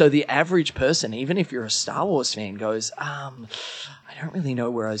so the average person, even if you're a Star Wars fan, goes, I don't really know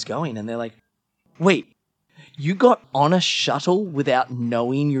where I was going. And they're like, wait, you got on a shuttle without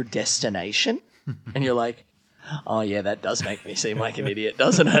knowing your destination? And you're like, oh yeah, that does make me seem like an idiot,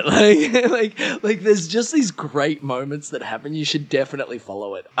 doesn't it? Like there's just these great moments that happen. You should definitely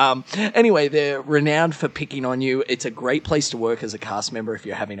follow it. Anyway, they're renowned for picking on you. It's a great place to work as a cast member if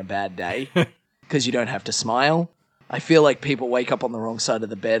you're having a bad day, because you don't have to smile. I feel like people wake up on the wrong side of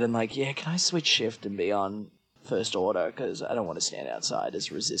the bed and like, yeah, can I switch shift and be on First Order, because I don't want to stand outside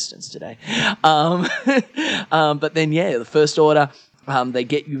as resistance today. But then, yeah, the First Order, they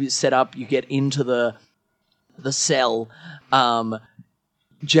get you set up. You get into the cell.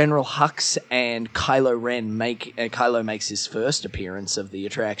 General Hux and Kylo Ren Kylo makes his first appearance of the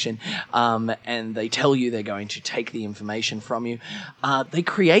attraction, and they tell you they're going to take the information from you. They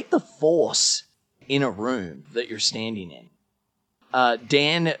create the Force in a room that you're standing in.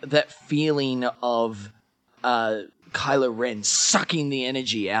 Dan, that feeling of Kylo Ren sucking the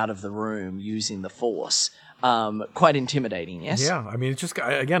energy out of the room using the Force, quite intimidating, yes? Yeah, I mean, it just,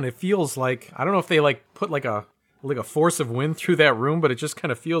 again, it feels like, I don't know if they like put like a force of wind through that room, but it just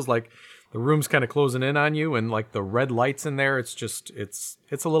kind of feels like the room's kind of closing in on you, and like the red lights in there, it's just, it's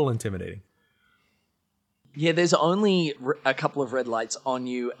a little intimidating. Yeah, there's only a couple of red lights on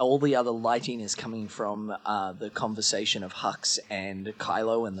you. All the other lighting is coming from the conversation of Hux and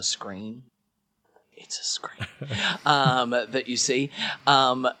Kylo and the screen. It's a screen that you see.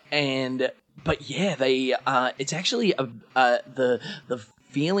 But yeah, they it's actually the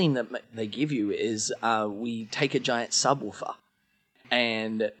feeling that they give you is we take a giant subwoofer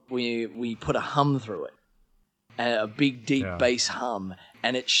and we put a hum through it, a big deep bass hum,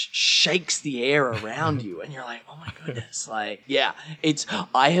 and it shakes the air around you, and you're like, oh my goodness, like, yeah,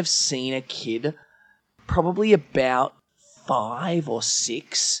 I have seen a kid probably about 5 or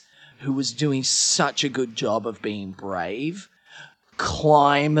 6 who was doing such a good job of being brave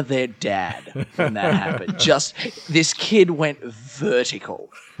climb their dad when that happened. Just, this kid went vertical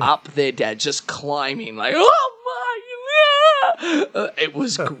up their dad, just climbing like, oh my, it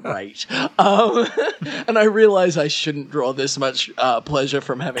was great. And I realize I shouldn't draw this much pleasure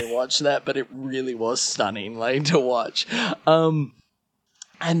from having watched that, but it really was stunning, like, to watch. And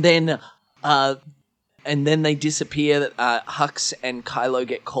then they disappear. Hux and Kylo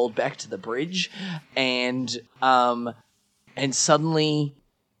get called back to the bridge, and suddenly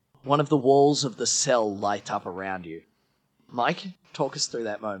one of the walls of the cell light up around you. Mike, talk us through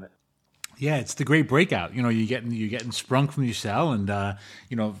that moment. Yeah, it's the great breakout. You know, you're getting sprung from your cell, and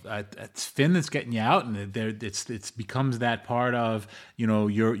it's Finn that's getting you out, and it becomes that part of, you know,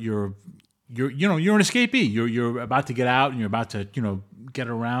 you're an escapee. You're about to get out, and you're about to, you know, get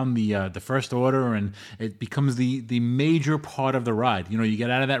around the First Order, and it becomes the major part of the ride. You know, you get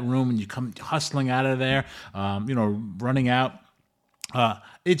out of that room and you come hustling out of there, running out.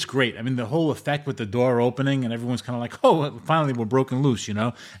 It's great. I mean, the whole effect with the door opening and everyone's kind of like, oh, finally we're broken loose, you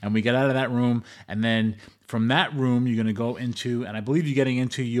know? And we get out of that room, and then from that room, you're going to go into, and I believe you're getting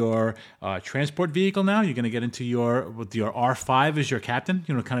into your transport vehicle now. You're going to get into with your R5 as your captain,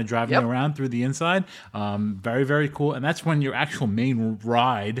 you know, kind of driving around through the inside. Very, very cool. And that's when your actual main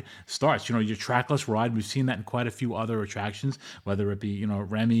ride starts. You know, your trackless ride. We've seen that in quite a few other attractions, whether it be, you know,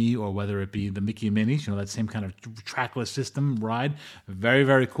 Remy or whether it be the Mickey and Minnie's, you know, that same kind of trackless system ride. Very,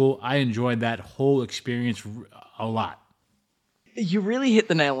 very cool. I enjoyed that whole experience a lot. You really hit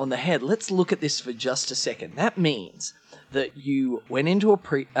the nail on the head. Let's look at this for just a second. That means that you went into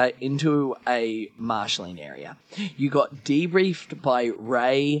a marshalling area. You got debriefed by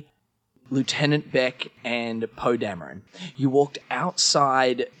Rey, Lieutenant Beck, and Poe Dameron. You walked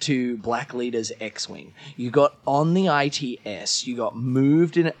outside to Black Leader's X-Wing. You got on the ITS. You got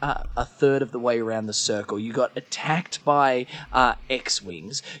moved in a third of the way around the circle. You got attacked by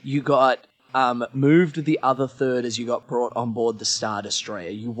X-Wings. You got moved the other third as you got brought on board the Star Destroyer.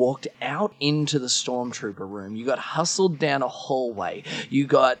 You walked out into the Stormtrooper room. You got hustled down a hallway. You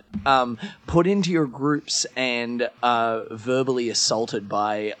got put into your groups and verbally assaulted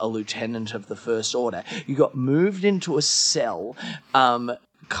by a lieutenant of the First Order. You got moved into a cell.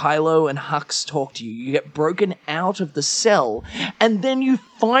 Kylo and Hux talk to you. You get broken out of the cell, and then you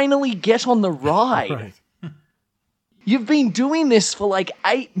finally get on the ride. Right. You've been doing this for like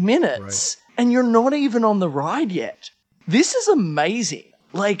 8 minutes. Right. and you're not even on the ride yet. This is amazing.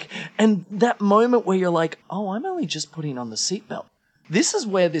 Like, and that moment where you're like, oh, I'm only just putting on the seatbelt. This is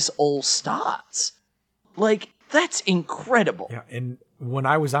where this all starts. Like, that's incredible. Yeah, and when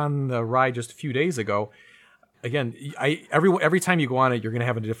I was on the ride just a few days ago, again, every time you go on it, you're going to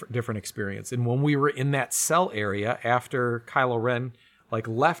have a different experience. And when we were in that cell area after Kylo Ren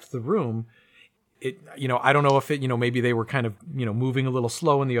left the room, I don't know if maybe they were kind of moving a little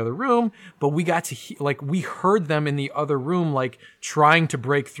slow in the other room, but we got to we heard them in the other room trying to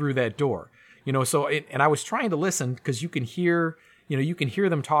break through that door. So and I was trying to listen because you can hear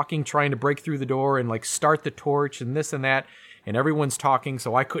them talking, trying to break through the door and start the torch and this and that, and everyone's talking,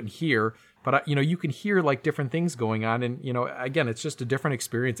 so I couldn't hear. But you can hear different things going on, and again, it's just a different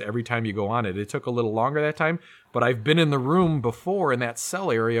experience every time you go on it. It took a little longer that time, but I've been in the room before in that cell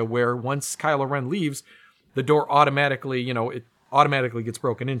area where once Kylo Ren leaves, the door automatically gets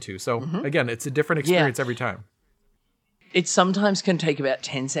broken into. So again, it's a different experience every time. It sometimes can take about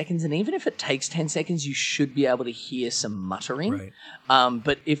 10 seconds, and even if it takes 10 seconds, you should be able to hear some muttering. Right.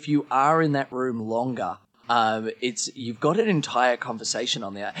 But if you are in that room longer, you've got an entire conversation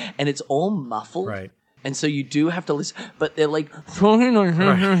on there, and it's all muffled. Right. And so you do have to listen, but they're and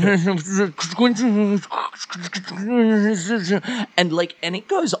it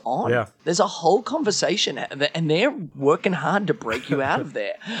goes on. Yeah. There's a whole conversation, and they're working hard to break you out of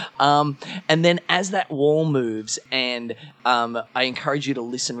there. And then as that wall moves, and I encourage you to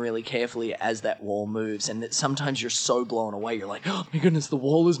listen really carefully as that wall moves, and that sometimes you're so blown away, you're like, oh my goodness, the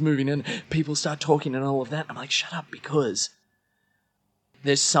wall is moving, and people start talking and all of that. I'm like, shut up, because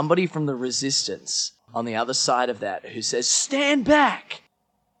there's somebody from the Resistance on the other side of that who says, stand back!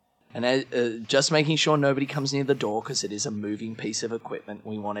 And just making sure nobody comes near the door, because it is a moving piece of equipment.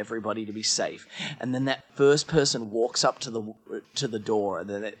 We want everybody to be safe. And then that first person walks up to the door.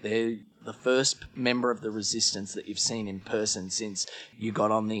 They're the first member of the Resistance that you've seen in person since you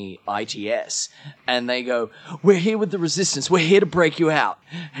got on the ITS. And they go, we're here with the Resistance. We're here to break you out.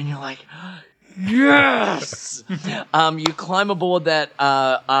 And you're like, yes! You climb aboard that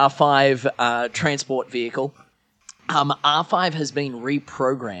R5 transport vehicle. R5 has been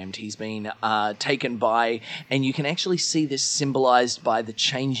reprogrammed. He's been taken by, and you can actually see this symbolized by the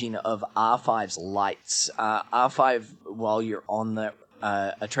changing of R5's lights. R5, while you're on the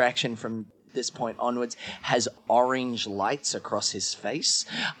attraction from this point onwards, has orange lights across his face,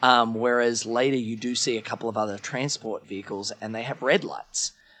 whereas later you do see a couple of other transport vehicles and they have red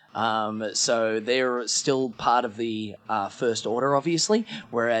lights. So they're still part of the First Order, obviously,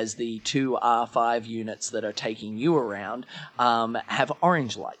 whereas the two R5 units that are taking you around have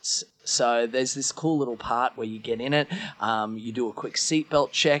orange lights. So there's this cool little part where you get in it, you do a quick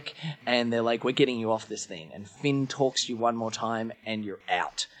seatbelt check, and they're like, we're getting you off this thing. And Finn talks to you one more time, and you're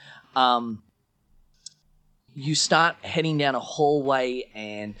out. You start heading down a hallway,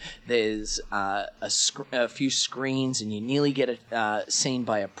 and there's a few screens, and you nearly get seen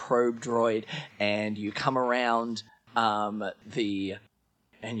by a probe droid, and you come around one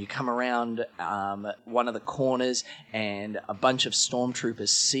of the corners, and a bunch of stormtroopers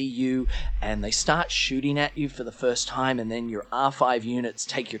see you, and they start shooting at you for the first time, and then your R5 units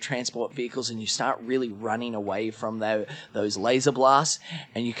take your transport vehicles, and you start really running away from those laser blasts,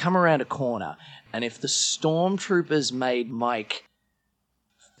 and you come around a corner. And if the stormtroopers made Mike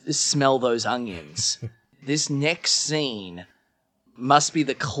smell those onions, this next scene must be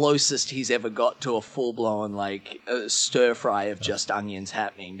the closest he's ever got to a full-blown, stir fry of just onions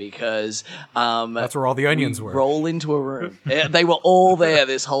happening, because that's where all the onions were. Roll into a room. They were all there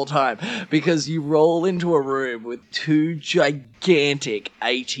this whole time, because you roll into a room with two gigantic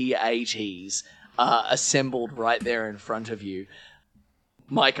AT-ATs assembled right there in front of you.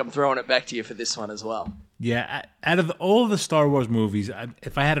 Mike, I'm throwing it back to you for this one as well. Yeah, out of all of the Star Wars movies,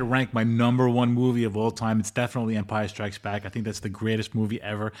 if I had to rank my number one movie of all time, it's definitely Empire Strikes Back. I think that's the greatest movie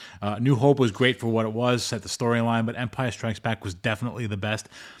ever. New Hope was great for what it was, set the storyline, but Empire Strikes Back was definitely the best.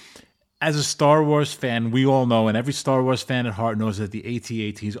 As a Star Wars fan, we all know, and every Star Wars fan at heart knows, that the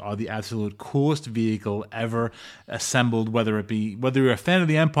AT-ATs are the absolute coolest vehicle ever assembled, whether you're a fan of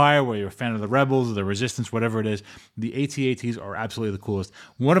the Empire, whether you're a fan of the Rebels, or the Resistance, whatever it is, the AT-ATs are absolutely the coolest.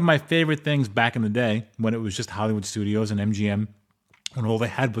 One of my favorite things back in the day, when it was just Hollywood Studios and MGM, when all they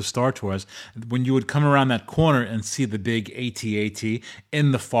had was Star Tours, when you would come around that corner and see the big AT-AT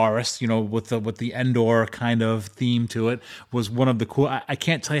in the forest, with the Endor kind of theme to it, was one of the cool. I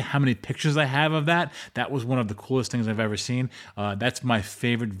can't tell you how many pictures I have of that. That was one of the coolest things I've ever seen. That's my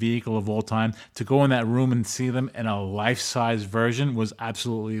favorite vehicle of all time. To go in that room and see them in a life-size version was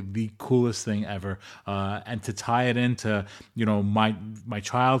absolutely the coolest thing ever. And to tie it into, my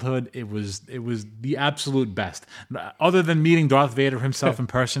childhood, it was the absolute best. Other than meeting Darth Vader himself in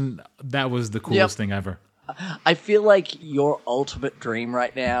person, that was the coolest thing ever. I feel like your ultimate dream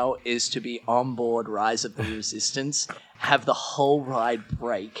right now is to be on board Rise of the Resistance, have the whole ride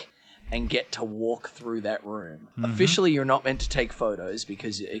break, and get to walk through that room. Officially, you're not meant to take photos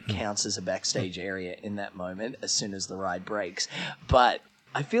because it counts as a backstage area in that moment as soon as the ride breaks. But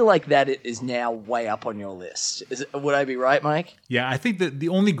I feel like that is now way up on your list. Would I be right, Mike? Yeah, I think that the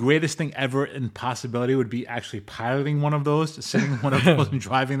only greatest thing ever in possibility would be actually piloting one of those, sitting in one of those and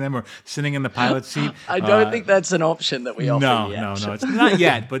driving them, or sitting in the pilot seat. I don't think that's an option that we offer yet. No, it's not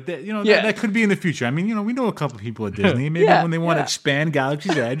yet, but that could be in the future. I mean, we know a couple of people at Disney. Maybe when they want to expand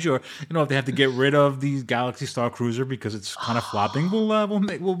Galaxy's Edge, or if they have to get rid of the Galaxy Star Cruiser because it's kind of flopping,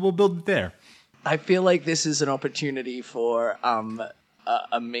 we'll build it there. I feel like this is an opportunity for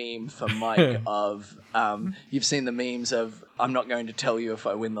a meme for Mike of you've seen the memes of I'm not going to tell you if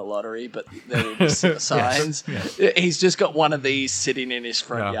I win the lottery, but there will be signs. Yes. He's just got one of these sitting in his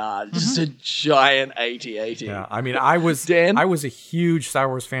front yard, just a giant AT-AT. Yeah, I mean, I was a huge Star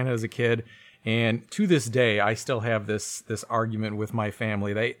Wars fan as a kid, and to this day, I still have this argument with my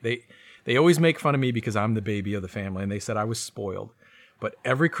family. They always make fun of me because I'm the baby of the family, and they said I was spoiled. But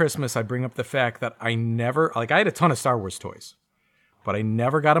every Christmas, I bring up the fact that I had a ton of Star Wars toys. But I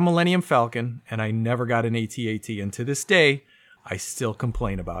never got a Millennium Falcon, and I never got an AT-AT. And to this day, I still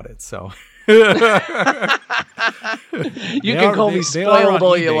complain about it. So you can call me spoiled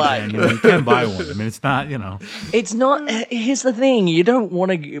all you like. You can buy one. I mean, it's not, It's not. Here's the thing: you don't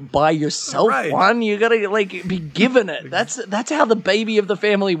want to buy yourself one. You gotta be given it. That's how the baby of the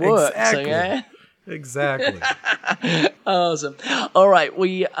family works. Exactly. Okay? Exactly. Awesome. All right.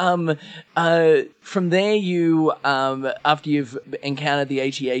 We from there you after you've encountered the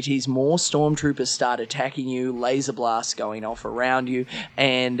AT-ATs, more stormtroopers start attacking you, laser blasts going off around you,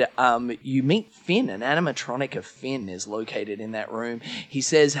 and you meet Finn. An animatronic of Finn is located in that room. He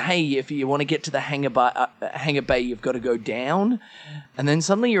says, "Hey, if you want to get to the hangar bay, you've got to go down." And then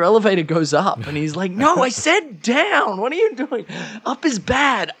suddenly your elevator goes up, and he's like, "No, I said down. What are you doing? Up is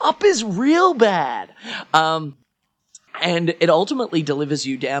bad. Up is real bad." And it ultimately delivers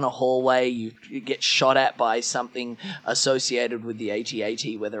you down a hallway. You get shot at by something associated with the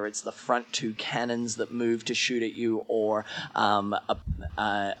AT-AT, whether it's the front two cannons that move to shoot at you, or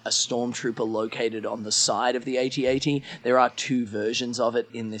a stormtrooper located on the side of the AT-AT. There are two versions of it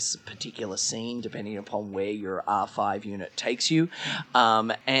in this particular scene, depending upon where your R5 unit takes you.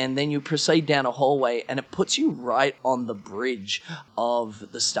 And then you proceed down a hallway, and it puts you right on the bridge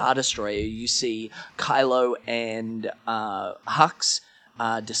of the Star Destroyer. You see Kylo and Hux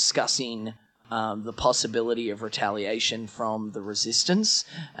discussing the possibility of retaliation from the Resistance,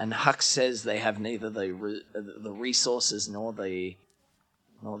 and Hux says they have neither the resources nor the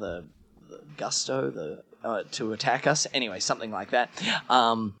gusto to attack us. Anyway, something like that.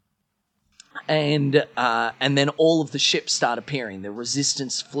 And then all of the ships start appearing. The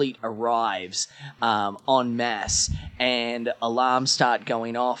Resistance fleet arrives en masse, and alarms start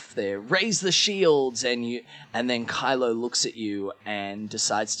going off. They raise the shields, and then Kylo looks at you and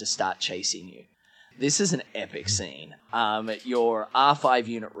decides to start chasing you. This is an epic scene. Your R5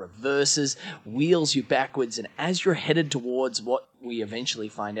 unit reverses, wheels you backwards, and as you're headed towards what we eventually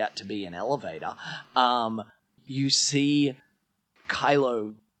find out to be an elevator, you see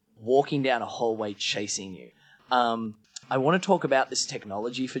Kylo walking down a hallway chasing you. I want to talk about this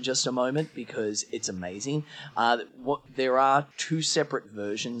technology for just a moment because it's amazing. There are two separate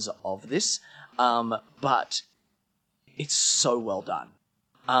versions of this, but it's so well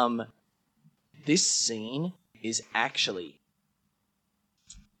done. This scene is actually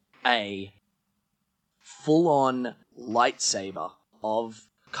a full-on lightsaber of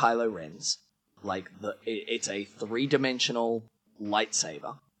Kylo Ren's. It's a three-dimensional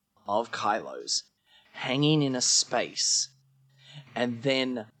lightsaber of Kylo's hanging in a space, and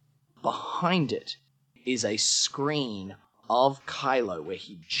then behind it is a screen of Kylo where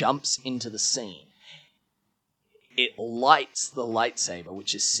he jumps into the scene. It lights the lightsaber,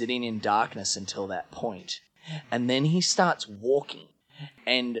 which is sitting in darkness until that point, and then he starts walking,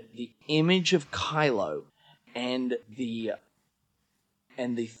 and the image of Kylo and the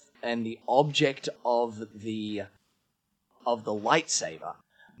object of the of the lightsaber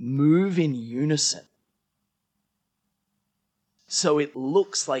move in unison. So it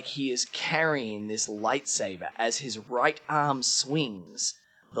looks like he is carrying this lightsaber. As his right arm swings,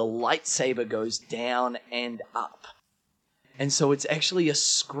 the lightsaber goes down and up. And so it's actually a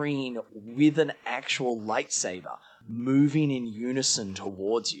screen with an actual lightsaber moving in unison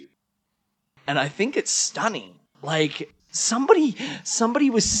towards you. And I think it's stunning. Like, somebody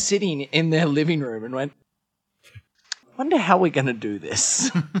was sitting in their living room and went, wonder how we're going to do this.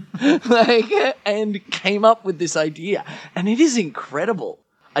 And came up with this idea. And it is incredible.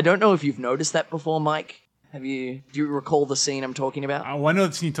 I don't know if you've noticed that before, Mike. Do you recall the scene I'm talking about? Oh, I know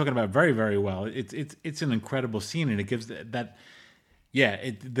the scene you're talking about very, very well. It's an incredible scene, and it gives that.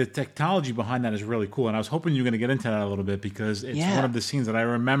 Yeah, the technology behind that is really cool, and I was hoping you were going to get into that a little bit because it's one of the scenes that I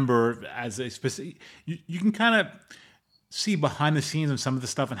remember as a specific. You can kind of see behind the scenes of some of the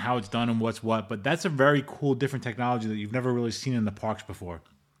stuff and how it's done and what's what, but that's a very cool, different technology that you've never really seen in the parks before.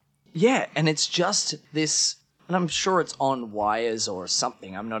 Yeah, and it's just this. And I'm sure it's on wires or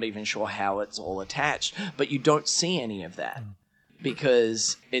something. I'm not even sure how it's all attached. But you don't see any of that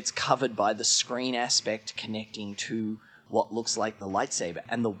because it's covered by the screen aspect connecting to what looks like the lightsaber.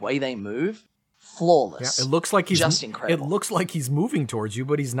 And the way they move, flawless. Yeah, it looks like he's just incredible. It looks like he's moving towards you,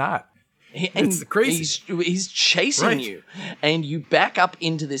 but he's not. It's crazy. He's chasing you. And you back up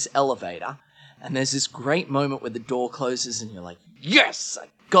into this elevator. And there's this great moment where the door closes and you're like, yes, I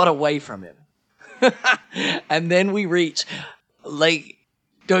got away from him. And then we reach, like,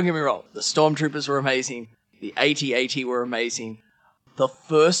 don't get me wrong, the Stormtroopers were amazing, the AT-AT were amazing. The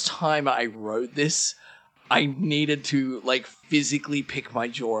first time I rode this, I needed to, like, physically pick my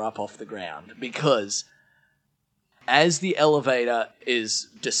jaw up off the ground, because as the elevator is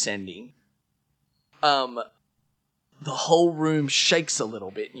descending, the whole room shakes a little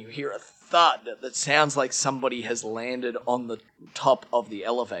bit, and you hear a thud that sounds like somebody has landed on the top of the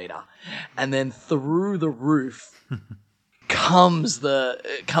elevator, and then through the roof comes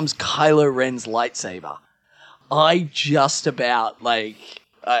Kylo Ren's lightsaber. I just about, like,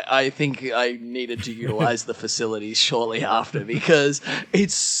 I think I needed to utilize the facilities shortly after because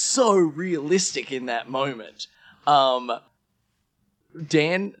it's so realistic in that moment.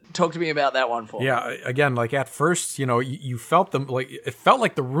 Dan, talk to me about that one for me. Yeah, again, like at first, you felt them, like it felt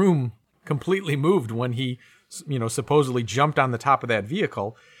like the room completely moved when he, supposedly jumped on the top of that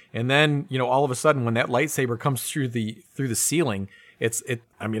vehicle, and then, all of a sudden when that lightsaber comes through the ceiling, it's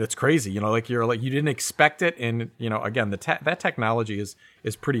crazy. Like you didn't expect it, and again, that technology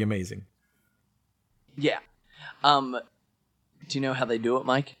is pretty amazing. Yeah. Do you know how they do it,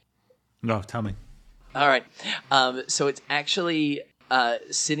 Mike? No, tell me. All right. So it's actually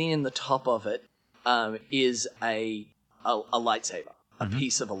sitting in the top of it is a lightsaber, a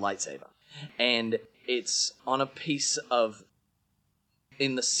piece of a lightsaber. And it's on a piece of,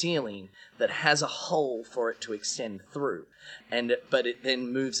 in the ceiling that has a hole for it to extend through. But it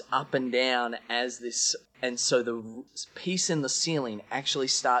then moves up and down as this, and so the piece in the ceiling actually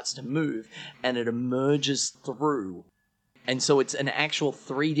starts to move and it emerges through. And so it's an actual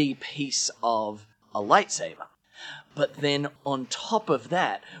 3D piece of a lightsaber. But then on top of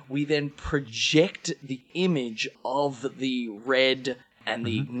that, we then project the image of the red and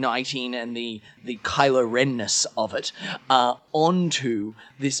the igniting and the Kylo Ren-ness of it onto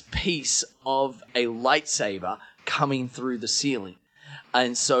this piece of a lightsaber coming through the ceiling.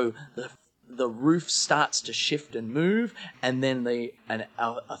 And so the roof starts to shift and move, and then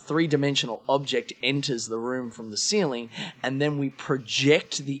a three-dimensional object enters the room from the ceiling, and then we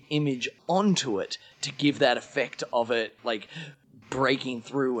project the image onto it to give that effect of it, like, breaking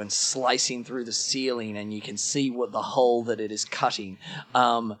through and slicing through the ceiling, and you can see what the hole that it is cutting.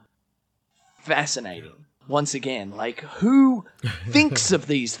 Fascinating. Once again, like, who thinks of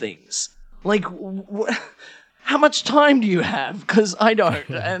these things? Like, how much time do you have? Because I don't.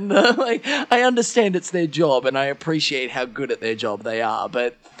 And I understand it's their job, and I appreciate how good at their job they are,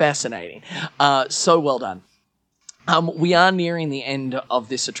 but fascinating. So well done. We are nearing the end of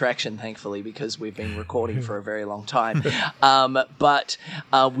this attraction, thankfully, because we've been recording for a very long time. But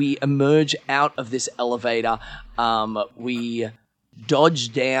we emerge out of this elevator. We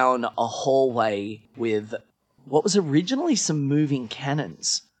dodge down a hallway with what was originally some moving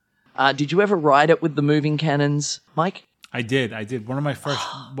cannons. Did you ever ride it with the moving cannons, Mike? I did. One of my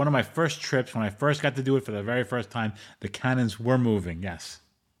first trips, when I first got to do it for the very first time, the cannons were moving, yes.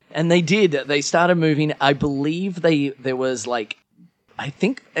 And they did. They started moving. I believe there was, like, I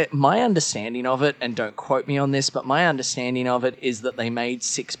think my understanding of it, and don't quote me on this, but my understanding of it is that they made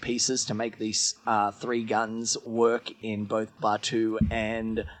 6 pieces to make these 3 guns work in both Batuu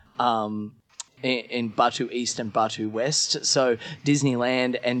and in Batu East and Batu West. So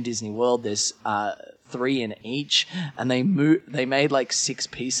Disneyland and Disney World, there's 3 in each, and they made like 6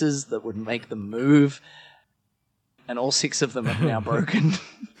 pieces that would make them move, and all 6 of them are now broken.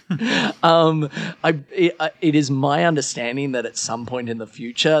 It is my understanding that at some point in the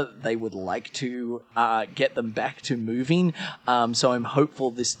future they would like to get them back to moving. So I'm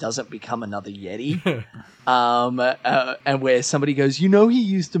hopeful this doesn't become another Yeti. And where somebody goes, he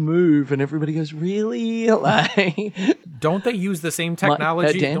used to move, and everybody goes, really? Like, don't they use the same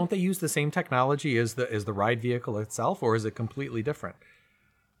technology? Dan? Don't they use the same technology as the ride vehicle itself, or is it completely different?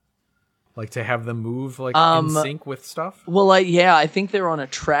 Like to have them move like in sync with stuff? Well, I think they're on a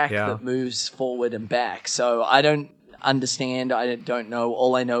track that moves forward and back. So I don't understand. I don't know.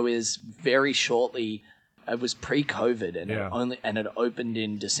 All I know is very shortly, it was pre-COVID, and it opened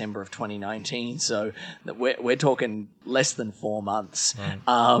in December of 2019. So we're talking less than 4 months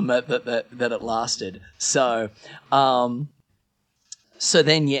that it lasted. So. So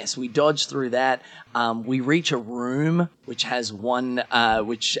then, yes, we dodge through that. We reach a room which has one,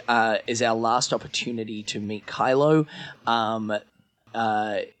 which is our last opportunity to meet Kylo.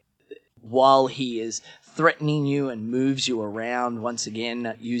 While he is threatening you and moves you around once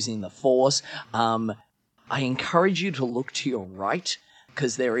again using the Force, I encourage you to look to your right,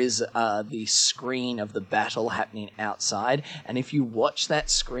 because there is the screen of the battle happening outside. And if you watch that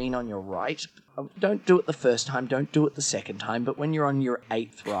screen on your right, don't do it the first time, don't do it the second time, but when you're on your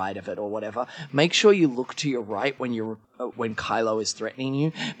 8th ride of it or whatever, make sure you look to your right when Kylo is threatening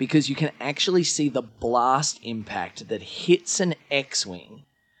you, because you can actually see the blast impact that hits an X-Wing,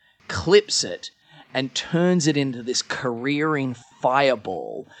 clips it, and turns it into this careering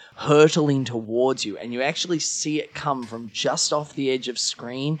fireball hurtling towards you, and you actually see it come from just off the edge of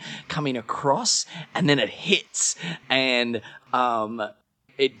screen, coming across, and then it hits, and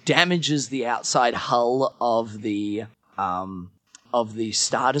it damages the outside hull of the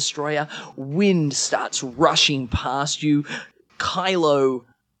Star Destroyer. Wind starts rushing past you. Kylo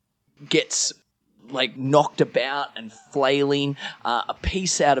gets knocked about and flailing. A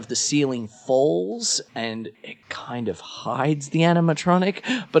piece out of the ceiling falls, and it kind of hides the animatronic,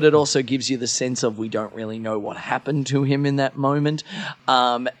 but it also gives you the sense of we don't really know what happened to him in that moment.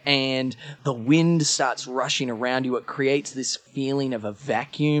 And the wind starts rushing around you. It creates this feeling of a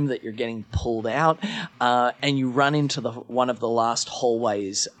vacuum that you're getting pulled out, and you run into one of the last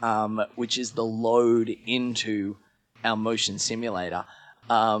hallways, which is the load into our motion simulator.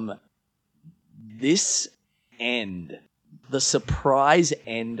 This end, the surprise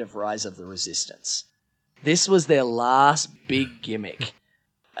end of Rise of the Resistance, this was their last big gimmick.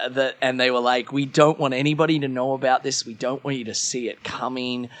 And they were like, we don't want anybody to know about this. We don't want you to see it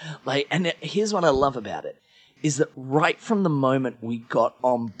coming. And here's what I love about it, is that right from the moment we got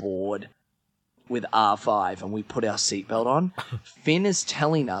on board with R5 and we put our seatbelt on, Finn is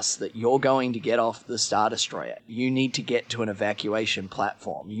telling us that you're going to get off the Star Destroyer. You need to get to an evacuation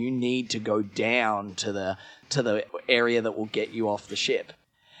platform. You need to go down to the area that will get you off the ship.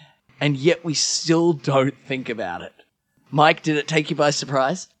 And yet we still don't think about it. Mike, did it take you by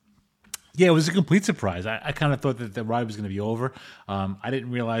surprise? Yeah, it was a complete surprise. I kind of thought that the ride was going to be over. I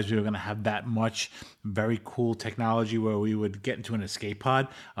didn't realize we were going to have that much very cool technology where we would get into an escape pod.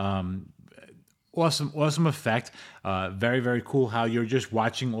 Awesome effect. Very, very cool how you're just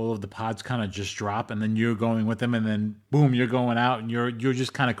watching all of the pods kind of just drop, and then you're going with them, and then boom, you're going out, and you're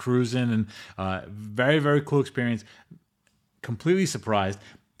just kind of cruising, and very, very cool experience. Completely surprised.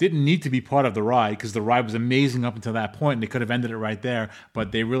 Didn't need to be part of the ride because the ride was amazing up until that point, and they could have ended it right there,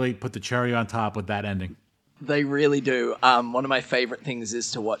 but they really put the cherry on top with that ending. They really do. One of my favorite things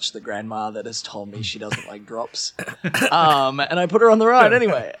is to watch the grandma that has told me she doesn't like drops. And I put her on the ride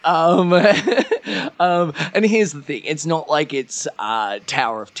anyway. And here's the thing. It's not like it's a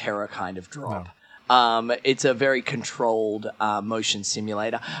Tower of Terror kind of drop. No. It's a very controlled motion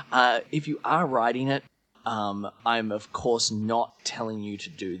simulator. If you are riding it, I'm of course not telling you to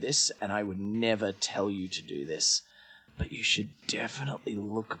do this, and I would never tell you to do this, but you should definitely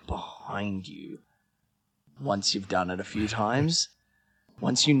look behind you. Once you've done it a few times,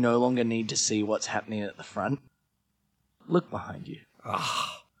 once you no longer need to see what's happening at the front, look behind you.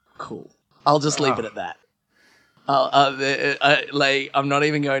 Cool. I'll just leave it at that. I'm not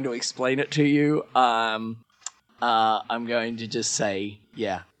even going to explain it to you. I'm going to just say,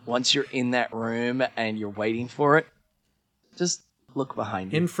 yeah, once you're in that room and you're waiting for it, just look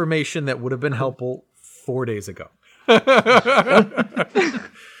behind you. Information that would have been helpful 4 days ago.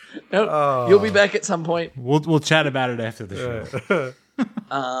 Nope. You'll be back at some point. We'll chat about it after the show.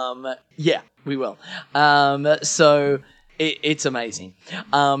 Yeah, we will. So It's amazing.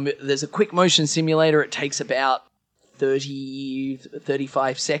 There's a quick motion simulator. It takes about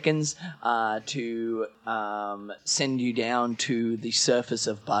 35 seconds to send you down to the surface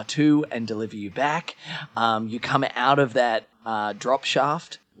of Batuu and deliver you back. You come out of that drop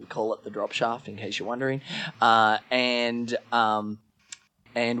shaft. We call it the drop shaft, in case you're wondering. And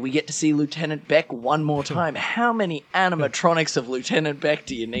we get to see Lieutenant Beck one more time. How many animatronics of Lieutenant Beck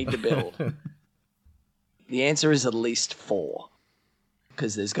do you need to build? The answer is at least 4.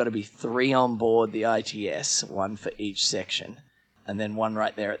 Because there's got to be 3 on board the ITS, 1 for each section. And then 1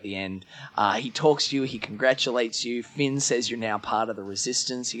 right there at the end. He talks to you, he congratulates you. Finn says you're now part of the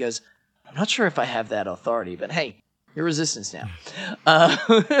Resistance. He goes, I'm not sure if I have that authority, but hey, you're Resistance now.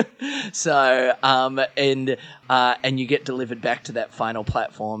 And you get delivered back to that final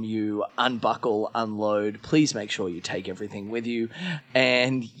platform. You unbuckle, unload. Please make sure you take everything with you.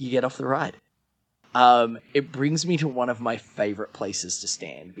 And you get off the ride. It brings me to one of my favorite places to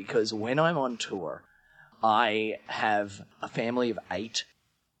stand, because when I'm on tour, I have a family of 8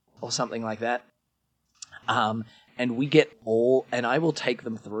 or something like that. And we get and I will take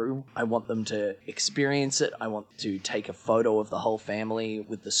them through. I want them to experience it. I want to take a photo of the whole family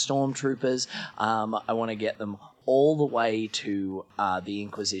with the stormtroopers. I want to get them all the way to the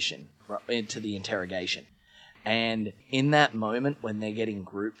Inquisition, to the interrogation. And in that moment when they're getting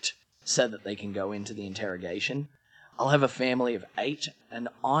grouped so that they can go into the interrogation, I'll have a family of 8, and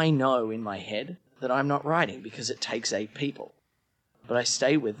I know in my head that I'm not riding because it takes 8 people. But I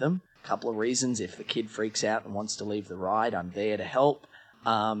stay with them. A couple of reasons. If the kid freaks out and wants to leave the ride, I'm there to help.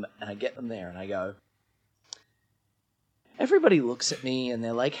 And I get them there and I go, everybody looks at me and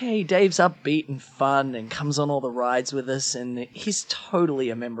they're like, hey, Dave's upbeat and fun and comes on all the rides with us, and he's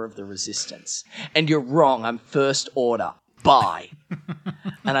totally a member of the Resistance. And you're wrong, I'm First Order. Bye.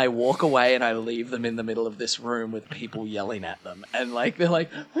 And I walk away and I leave them in the middle of this room with people yelling at them. And they're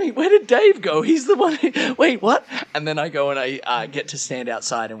like, wait, where did Dave go? He's the one wait, what? And then I go and I get to stand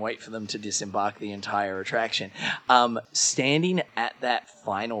outside and wait for them to disembark the entire attraction. Standing at that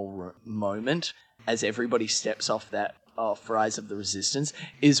final moment as everybody steps off Rise of the Resistance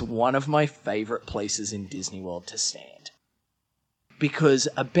is one of my favorite places in Disney World to stand. Because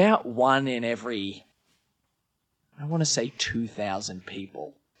about 1 in every, I want to say 2,000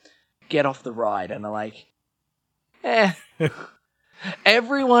 people get off the ride and are like,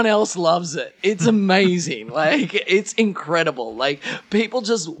 everyone else loves it. It's amazing. It's incredible. People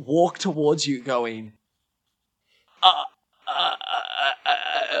just walk towards you going,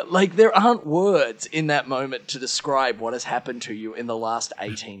 there aren't words in that moment to describe what has happened to you in the last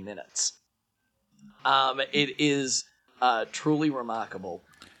 18 minutes. It is truly remarkable.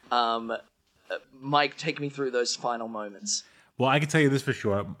 Mike, take me through those final moments. Well, I can tell you this for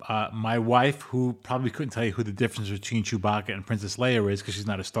sure. My wife, who probably couldn't tell you who the difference between Chewbacca and Princess Leia is because she's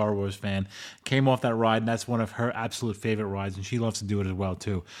not a Star Wars fan, came off that ride, and that's one of her absolute favorite rides, and she loves to do it as well,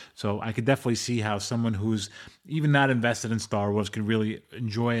 too. So I could definitely see how someone who's even not invested in Star Wars could really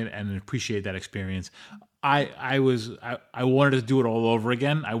enjoy it and appreciate that experience. I wanted to do it all over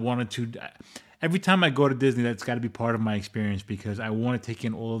again. I wanted to... Every time I go to Disney, that's got to be part of my experience because I want to take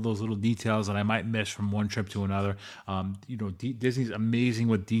in all of those little details that I might miss from one trip to another. Disney's amazing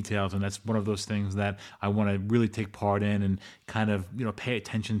with details, and that's one of those things that I want to really take part in and kind of pay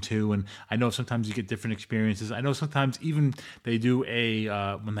attention to. And I know sometimes you get different experiences. I know sometimes even they do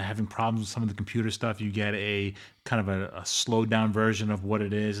when they're having problems with some of the computer stuff, you get a kind of a slowed down version of what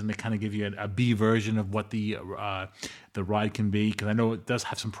it is, and they kind of give you a B version of what the ride can be, because I know it does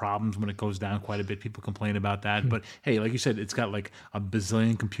have some problems when it goes down quite a bit. People complain about that, but hey, like you said, it's got like a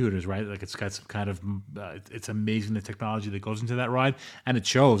bazillion computers, right? Like it's got some kind of it's amazing the technology that goes into that ride, and it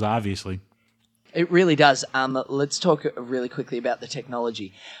shows, obviously. It really does. Let's talk really quickly about the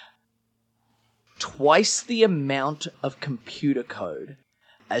technology. Twice the amount of computer code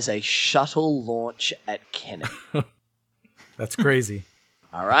as a shuttle launch at Kennedy. That's crazy.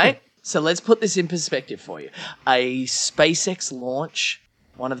 All right? So let's put this in perspective for you. A SpaceX launch,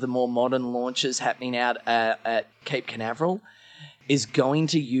 one of the more modern launches happening out at Cape Canaveral, is going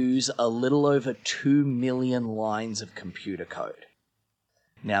to use a little over 2 million lines of computer code.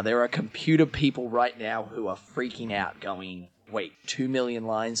 Now, there are computer people right now who are freaking out going, wait, 2 million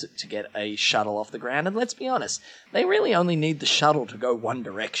lines to get a shuttle off the ground? And let's be honest, they really only need the shuttle to go one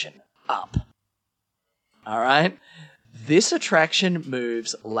direction, up. All right? This attraction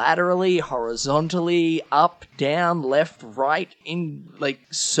moves laterally, horizontally, up, down, left, right, in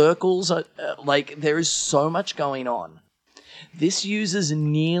circles. There is so much going on. This uses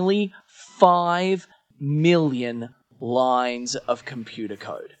nearly 5 million lines of computer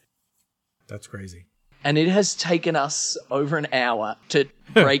code. That's crazy. And it has taken us over an hour to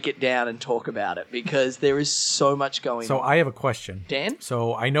break it down and talk about it because there is so much going on. So I have a question. Dan?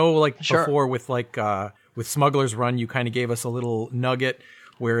 So I know like Sure. before with with Smuggler's Run, you kind of gave us a little nugget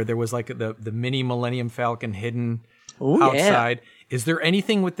where there was like the mini Millennium Falcon hidden outside. Yeah. Is there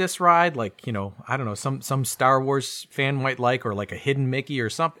anything with this ride, like, you know, I don't know, some Star Wars fan might like, or like a hidden Mickey or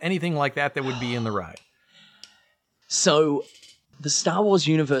anything like that would be in the ride? So the Star Wars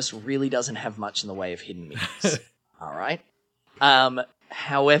universe really doesn't have much in the way of hidden Mickeys. All right.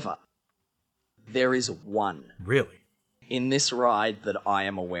 However, there is one Really? in this ride that I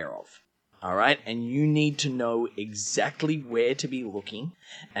am aware of. All right. And you need to know exactly where to be looking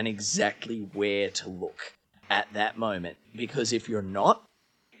and exactly where to look at that moment. Because if you're not,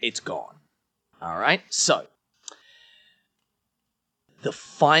 it's gone. All right. So the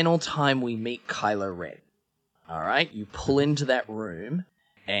final time we meet Kylo Ren, all right, you pull into that room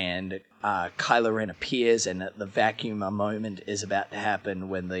and Kylo Ren appears, and the vacuum moment is about to happen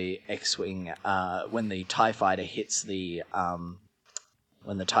when the X-wing, when the TIE fighter hits the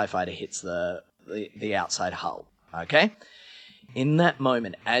outside hull. Okay, in that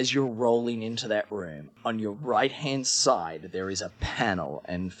moment, as you're rolling into that room, on your right-hand side there is a panel,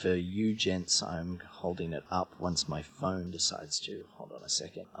 and for you gents, I'm holding it up once my phone decides to. Hold on a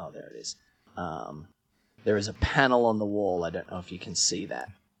second. Oh, there it is. There is a panel on the wall. I don't know if you can see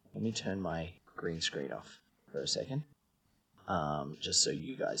that. Let me turn my green screen off for a second. Just so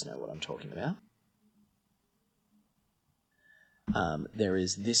you guys know what I'm talking about. There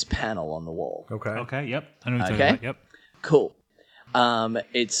is this panel on the wall. Okay, yep. I know what you're Okay. talking about. Yep. Cool.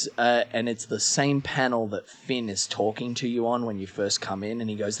 It's the same panel that Finn is talking to you on when you first come in,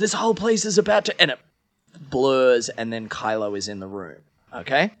 and he goes, "This whole place is about to," and it blurs, and then Kylo is in the room.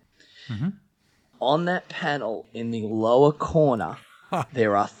 Okay? Mm-hmm. On that panel, in the lower corner,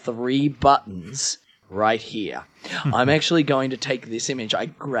 there are 3 buttons right here. I'm actually going to take this image. I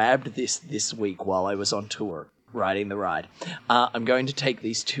grabbed this week while I was on tour riding the ride. I'm going to take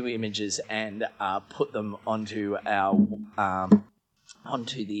these 2 images and put them onto the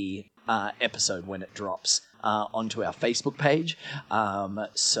episode when it drops onto our Facebook page,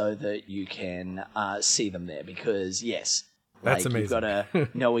 so that you can see them there. Because yes. That's amazing. You've got to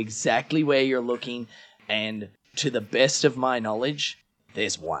know exactly where you're looking, and to the best of my knowledge,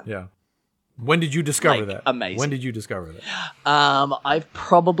 there's one. Yeah. When did you discover that? Amazing. When did you discover that? I've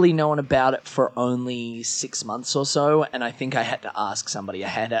probably known about it for only 6 months or so, and I think I had to ask somebody. I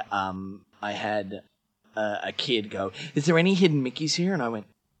had a kid go, "Is there any hidden Mickeys here?" And I went,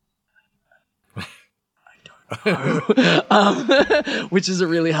 which is a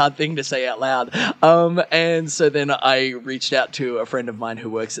really hard thing to say out loud. And so then I reached out to a friend of mine who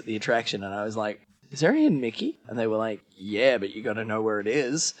works at the attraction, and I was like, "Is there a hidden Mickey?" And they were like, "Yeah, but you got to know where it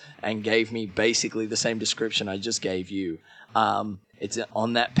is," and gave me basically the same description I just gave you. It's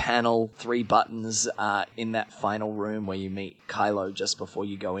on that panel, 3 buttons in that final room where you meet Kylo just before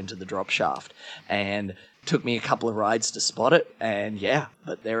you go into the drop shaft. And took me a couple of rides to spot it, and yeah,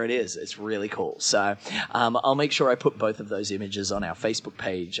 but there it is. It's really cool. So I'll make sure I put both of those images on our Facebook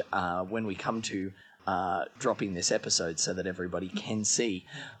page when we come to dropping this episode so that everybody can see.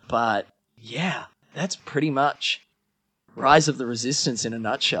 But yeah, that's pretty much Rise of the Resistance in a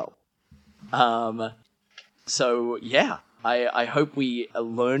nutshell. So yeah, I hope we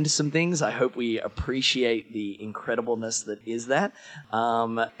learned some things. I hope we appreciate the incredibleness that is that.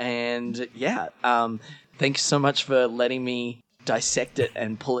 And yeah, thanks so much for letting me dissect it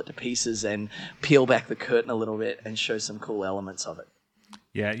and pull it to pieces and peel back the curtain a little bit and show some cool elements of it.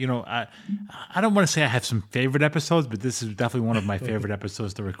 Yeah, you know, I don't want to say I have some favorite episodes, but this is definitely one of my favorite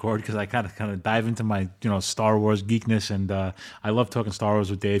episodes to record because I kind of dive into my, Star Wars geekness, and I love talking Star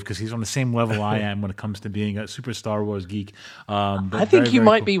Wars with Dave because he's on the same level I am when it comes to being a super Star Wars geek. I think you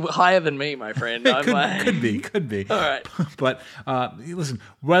might be higher than me, my friend. Could be. All right. But listen,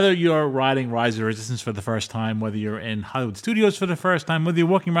 whether you're riding Rise of the Resistance for the first time, whether you're in Hollywood Studios for the first time, whether you're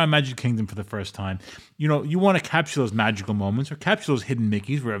walking around Magic Kingdom for the first time, you want to capture those magical moments or capture those hidden Mickeys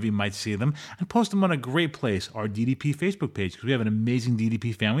wherever you might see them and post them on a great place, our DDP Facebook page, because we have an amazing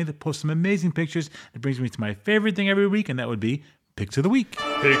DDP family that posts some amazing pictures. It brings me to my favorite thing every week, and that would be Picks of the Week.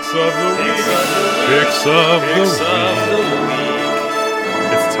 Picks of the week. Picks of the week.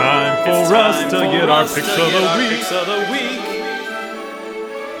 It's time for us to get our picks of the week.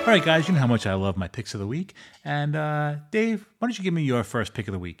 All right, guys, you know how much I love my Picks of the Week. And Dave, why don't you give me your first pick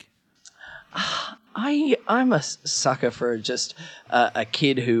of the week? I'm a sucker for just a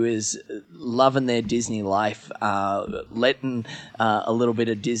kid who is loving their Disney life, letting a little bit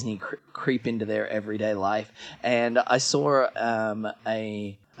of Disney creep into their everyday life. And I saw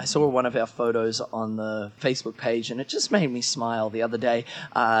a I saw one of our photos on the Facebook page, and it just made me smile the other day.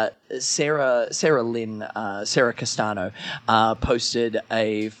 Sarah Castano posted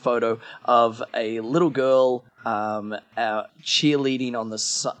a photo of a little girl cheerleading on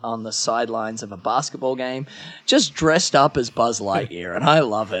the sidelines of a basketball game, just dressed up as Buzz Lightyear, and I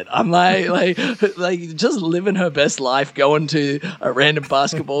love it. I'm like just living her best life, going to a random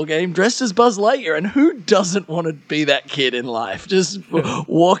basketball game dressed as Buzz Lightyear, and who doesn't want to be that kid in life? Just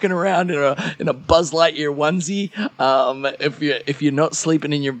walking around in a Buzz Lightyear onesie. If you're not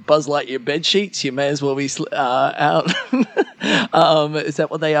sleeping in your Buzz Lightyear bed sheets, you may as well be out. Is that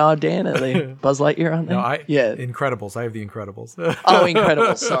what they are, Dan? Are they Buzz Lightyear? Aren't they? No, yeah. Incredibles. I have the Incredibles. Oh,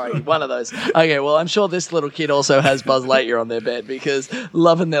 Incredibles. Sorry, one of those. Okay, well, I'm sure this little kid also has Buzz Lightyear on their bed because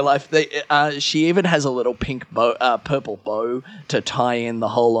loving their life. She even has a little pink purple bow to tie in the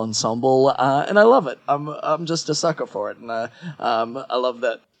whole ensemble, and I love it. I'm just a sucker for it, and I love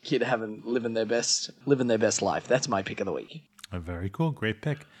that kid living their best life. That's my pick of the week. Very cool. Great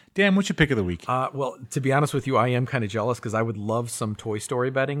pick. Dan, what's your pick of the week? Well, to be honest with you, I am kind of jealous because I would love some Toy Story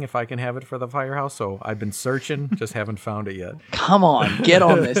bedding if I can have it for the firehouse. So I've been searching, just haven't found it yet. Come on, get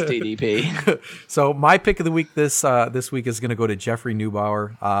on this, DDP. So my pick of the week this week is going to go to Jeffrey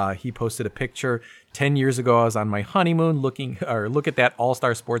Neubauer. He posted a picture 10 years ago. I was on my honeymoon look at that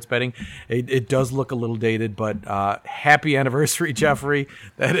All-Star Sports Betting. It does look a little dated, but happy anniversary, Jeffrey.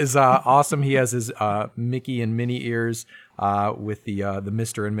 That is awesome. He has his Mickey and Minnie ears with the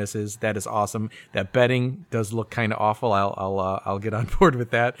Mr. and Mrs. That is awesome. That betting does look kind of awful. I'll get on board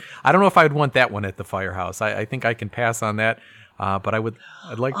with that. I don't know if I'd want that one at the firehouse. I think I can pass on that. But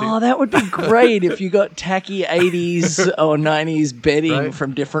I'd like to. Oh, that would be great if you got tacky 80s or 90s bedding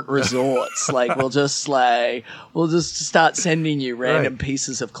from different resorts. Like we'll just start sending you random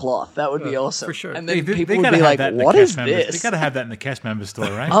pieces of cloth. That would be awesome. For sure. And then people would be like, "What is this?" They got to have that in the cast member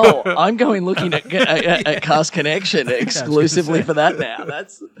store, right? Oh, I'm going looking at Cast Connection exclusively for that now.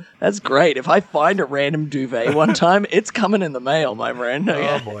 That's great. If I find a random duvet one time, it's coming in the mail, my friend.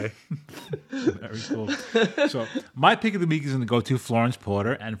 Oh boy. Very cool. So my pick of the week is going to go to Florence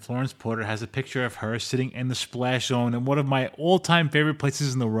Porter, and Florence Porter has a picture of her sitting in the splash zone in one of my all-time favorite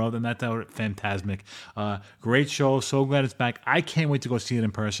places in the world, and that's Fantasmic. Great show. So glad it's back. I can't wait to go see it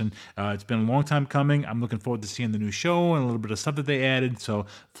in person. It's been a long time coming. I'm looking forward to seeing the new show and a little bit of stuff that they added. So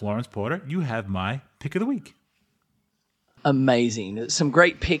Florence Porter, you have my pick of the week. Amazing. Some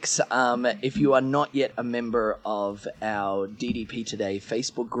great picks. If you are not yet a member of our DDP Today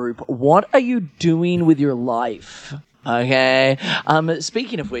Facebook group, what are you doing with your life? Okay.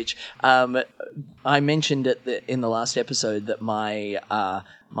 Speaking of which, I mentioned in the last episode that my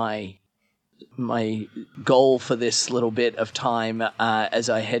goal for this little bit of time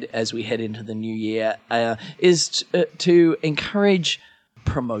as we head into the new year is to encourage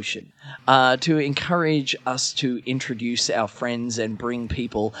promotion, to encourage us to introduce our friends and bring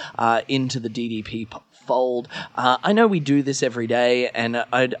people into the DDP fold. I know we do this every day, and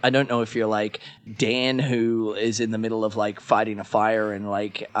I don't know if you're like Dan, who is in the middle of like fighting a fire and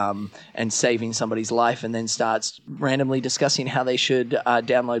and saving somebody's life, and then starts randomly discussing how they should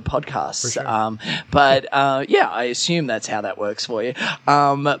download podcasts. For sure. But I assume that's how that works for you.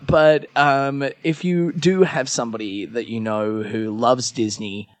 But if you do have somebody that you know who loves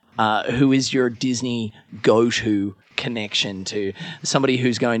Disney, who is your Disney go-to connection, to somebody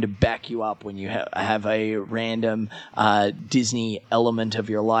who's going to back you up when you have a random Disney element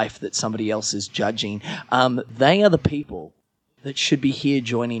of your life that somebody else is judging, they are the people that should be here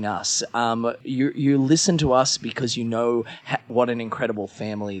joining us. You listen to us because you know what an incredible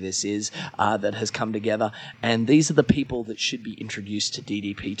family this is that has come together, and these are the people that should be introduced to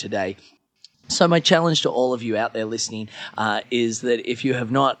DDP Today. So my challenge to all of you out there listening is that if you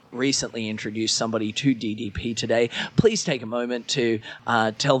have not recently introduced somebody to DDP Today, please take a moment to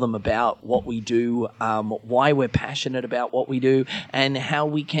tell them about what we do, why we're passionate about what we do, and how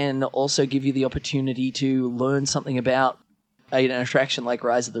we can also give you the opportunity to learn something about an attraction like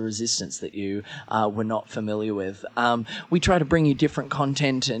Rise of the Resistance that you were not familiar with. We try to bring you different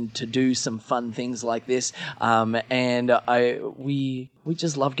content and to do some fun things like this, and we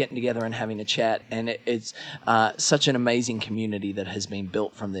just love getting together and having a chat, and it's such an amazing community that has been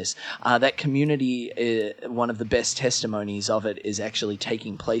built from this. That community, one of the best testimonies of it is actually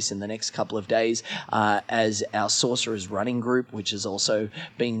taking place in the next couple of days as our Sorcerers Running Group, which has also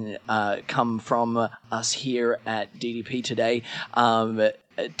been come from us here at DDP Today,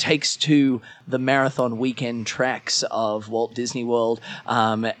 takes to the marathon weekend tracks of Walt Disney World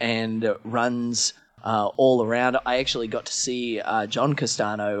and runs all around. I actually got to see John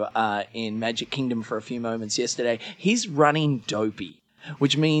Castano in Magic Kingdom for a few moments yesterday. He's running Dopey.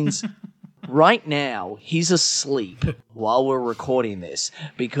 which means right now he's asleep while we're recording this,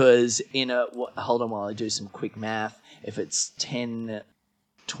 because hold on while I do some quick math. If it's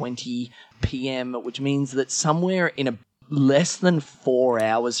 10:20 p.m., which means that somewhere in less than 4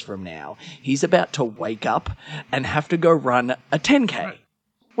 hours from now, he's about to wake up and have to go run a 10K. Right.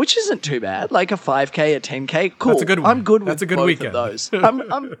 Which isn't too bad, like a 5K, a 10K. Cool. That's a good one. I'm good with That's a good both weekend. of those.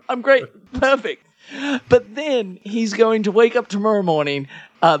 I'm great. Perfect. But then he's going to wake up tomorrow morning,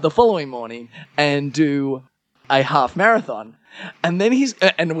 the following morning, and do a half marathon. And then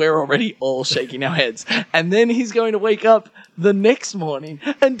and we're already all shaking our heads. And then he's going to wake up the next morning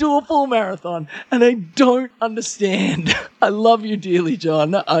and do a full marathon. And I don't understand. I love you dearly,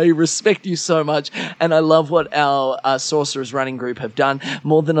 John. I respect you so much. And I love what our Sorcerers Running Group have done.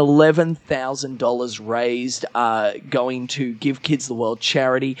 More than $11,000 raised, going to Give Kids the World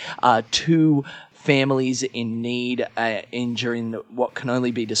charity, to families in need during what can only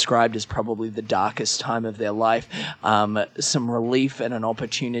be described as probably the darkest time of their life. Some relief and an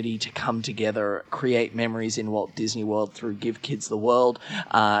opportunity to come together, create memories in Walt Disney World through Give Kids the World,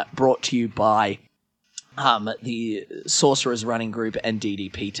 brought to you by the Sorcerers Running Group and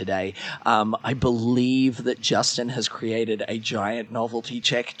DDP today. I believe that Justin has created a giant novelty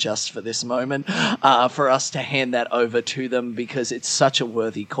check just for this moment, for us to hand that over to them, because it's such a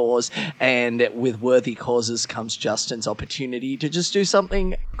worthy cause, and with worthy causes comes Justin's opportunity to just do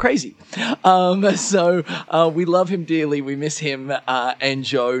something crazy. So we love him dearly. We miss him, and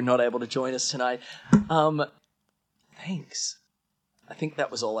Joe not able to join us tonight. Thanks. I think that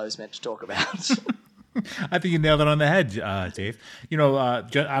was all I was meant to talk about. I think you nailed it on the head, Dave.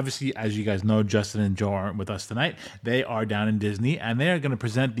 Obviously, as you guys know, Justin and Joe aren't with us tonight. They are down in Disney, and they are going to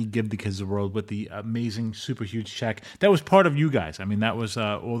present the Give the Kids the World with the amazing, super huge check that was part of you guys. I mean, that was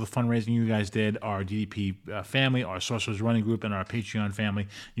all the fundraising you guys did, our DDP family, our Sorcerers Running Group, and our Patreon family.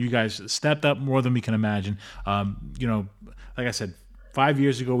 You guys stepped up more than we can imagine. Like I said, 5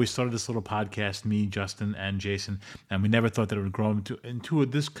 years ago, we started this little podcast, me, Justin, and Jason, and we never thought that it would grow into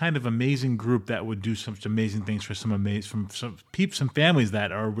this kind of amazing group that would do such amazing things for some families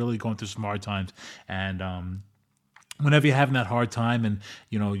that are really going through some hard times. And whenever you're having that hard time, and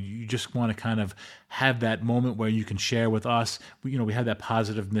you just want to kind of have that moment where you can share with us, we have that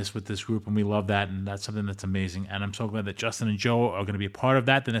positiveness with this group, and we love that, and that's something that's amazing. And I'm so glad that Justin and Joe are going to be a part of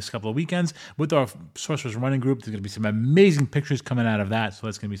that the next couple of weekends with our Sorcerers Running Group. There's going to be some amazing pictures coming out of that, so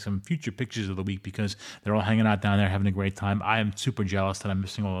that's going to be some future pictures of the week, because they're all hanging out down there having a great time. I am super jealous that I'm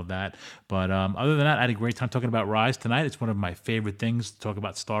missing all of that, but other than that, I had a great time talking about Rise tonight. It's one of my favorite things to talk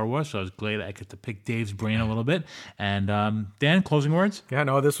about Star Wars, so I was glad I get to pick Dave's brain a little bit. And Dan, closing words? Yeah,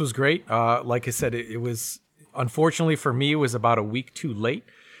 no, this was great. Like I said, it was, unfortunately for me, it was about a week too late.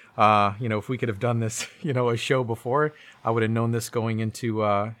 If we could have done this, a show before, I would have known this going into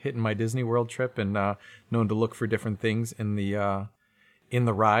hitting my Disney World trip, and known to look for different things in the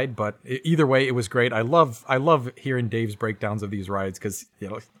ride. But either way, it was great. I love hearing Dave's breakdowns of these rides, because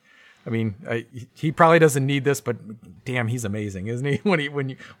he probably doesn't need this, but damn, he's amazing, isn't he?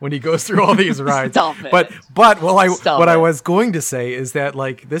 When he goes through all these rides. Stop it. But I was going to say is that,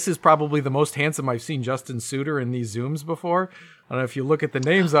 like, this is probably the most handsome I've seen Justin Suter in these Zooms before. I don't know if you look at the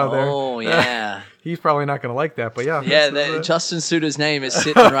names out there. Oh, yeah. He's probably not going to like that, but yeah. Yeah, Justin Suter's name is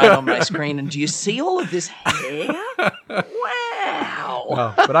sitting right on my screen, and do you see all of this hair? Wow.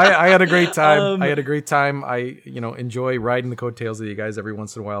 No, but I had a great time. I enjoy riding the coattails of you guys every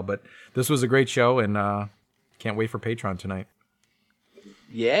once in a while, but this was a great show, and can't wait for Patreon tonight.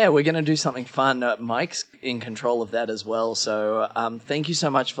 Yeah, we're going to do something fun. Mike's in control of that as well. So thank you so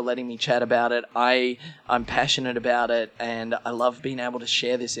much for letting me chat about it. I'm passionate about it, and I love being able to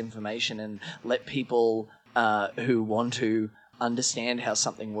share this information and let people who want to understand how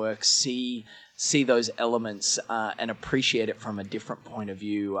something works see those elements and appreciate it from a different point of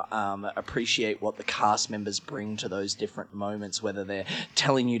view, appreciate what the cast members bring to those different moments, whether they're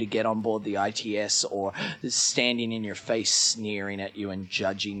telling you to get on board the ITS or standing in your face sneering at you and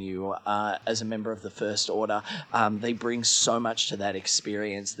judging you as a member of the First Order. They bring so much to that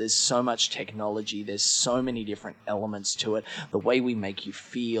experience. There's so much technology. There's so many different elements to it. The way we make you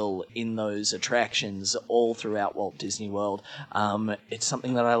feel in those attractions all throughout Walt Disney World, it's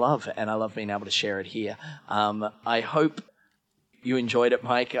something that I love, and I love being able to share it here. I hope you enjoyed it,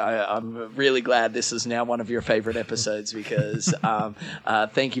 Mike. I'm really glad this is now one of your favorite episodes, because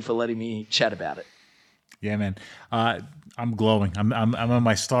thank you for letting me chat about it. Yeah, man. I'm glowing. I'm on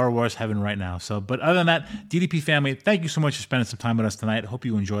my Star Wars heaven right now. So, but other than that, DDP family, thank you so much for spending some time with us tonight. Hope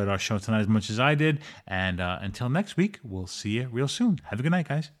you enjoyed our show tonight as much as I did. And until next week, we'll see you real soon. Have a good night,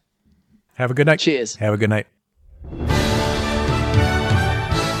 guys. Have a good night. Cheers. Have a good night.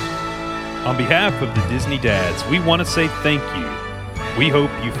 On behalf of the Disney Dads, we want to say thank you. We hope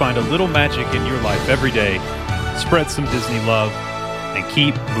you find a little magic in your life every day, spread some Disney love, and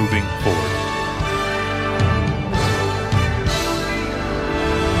keep moving forward.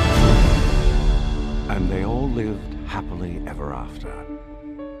 And they all lived happily ever after.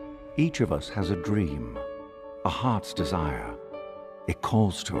 Each of us has a dream, a heart's desire. It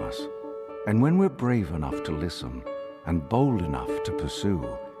calls to us. And when we're brave enough to listen and bold enough to pursue,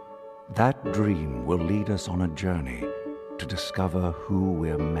 that dream will lead us on a journey to discover who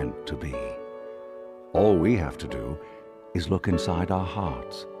we're meant to be. All we have to do is look inside our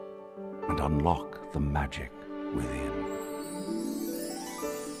hearts and unlock the magic within.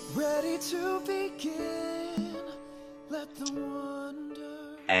 Ready to begin, let the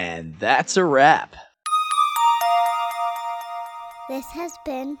wonder... And that's a wrap. This has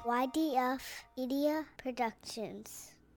been YDF Media Productions.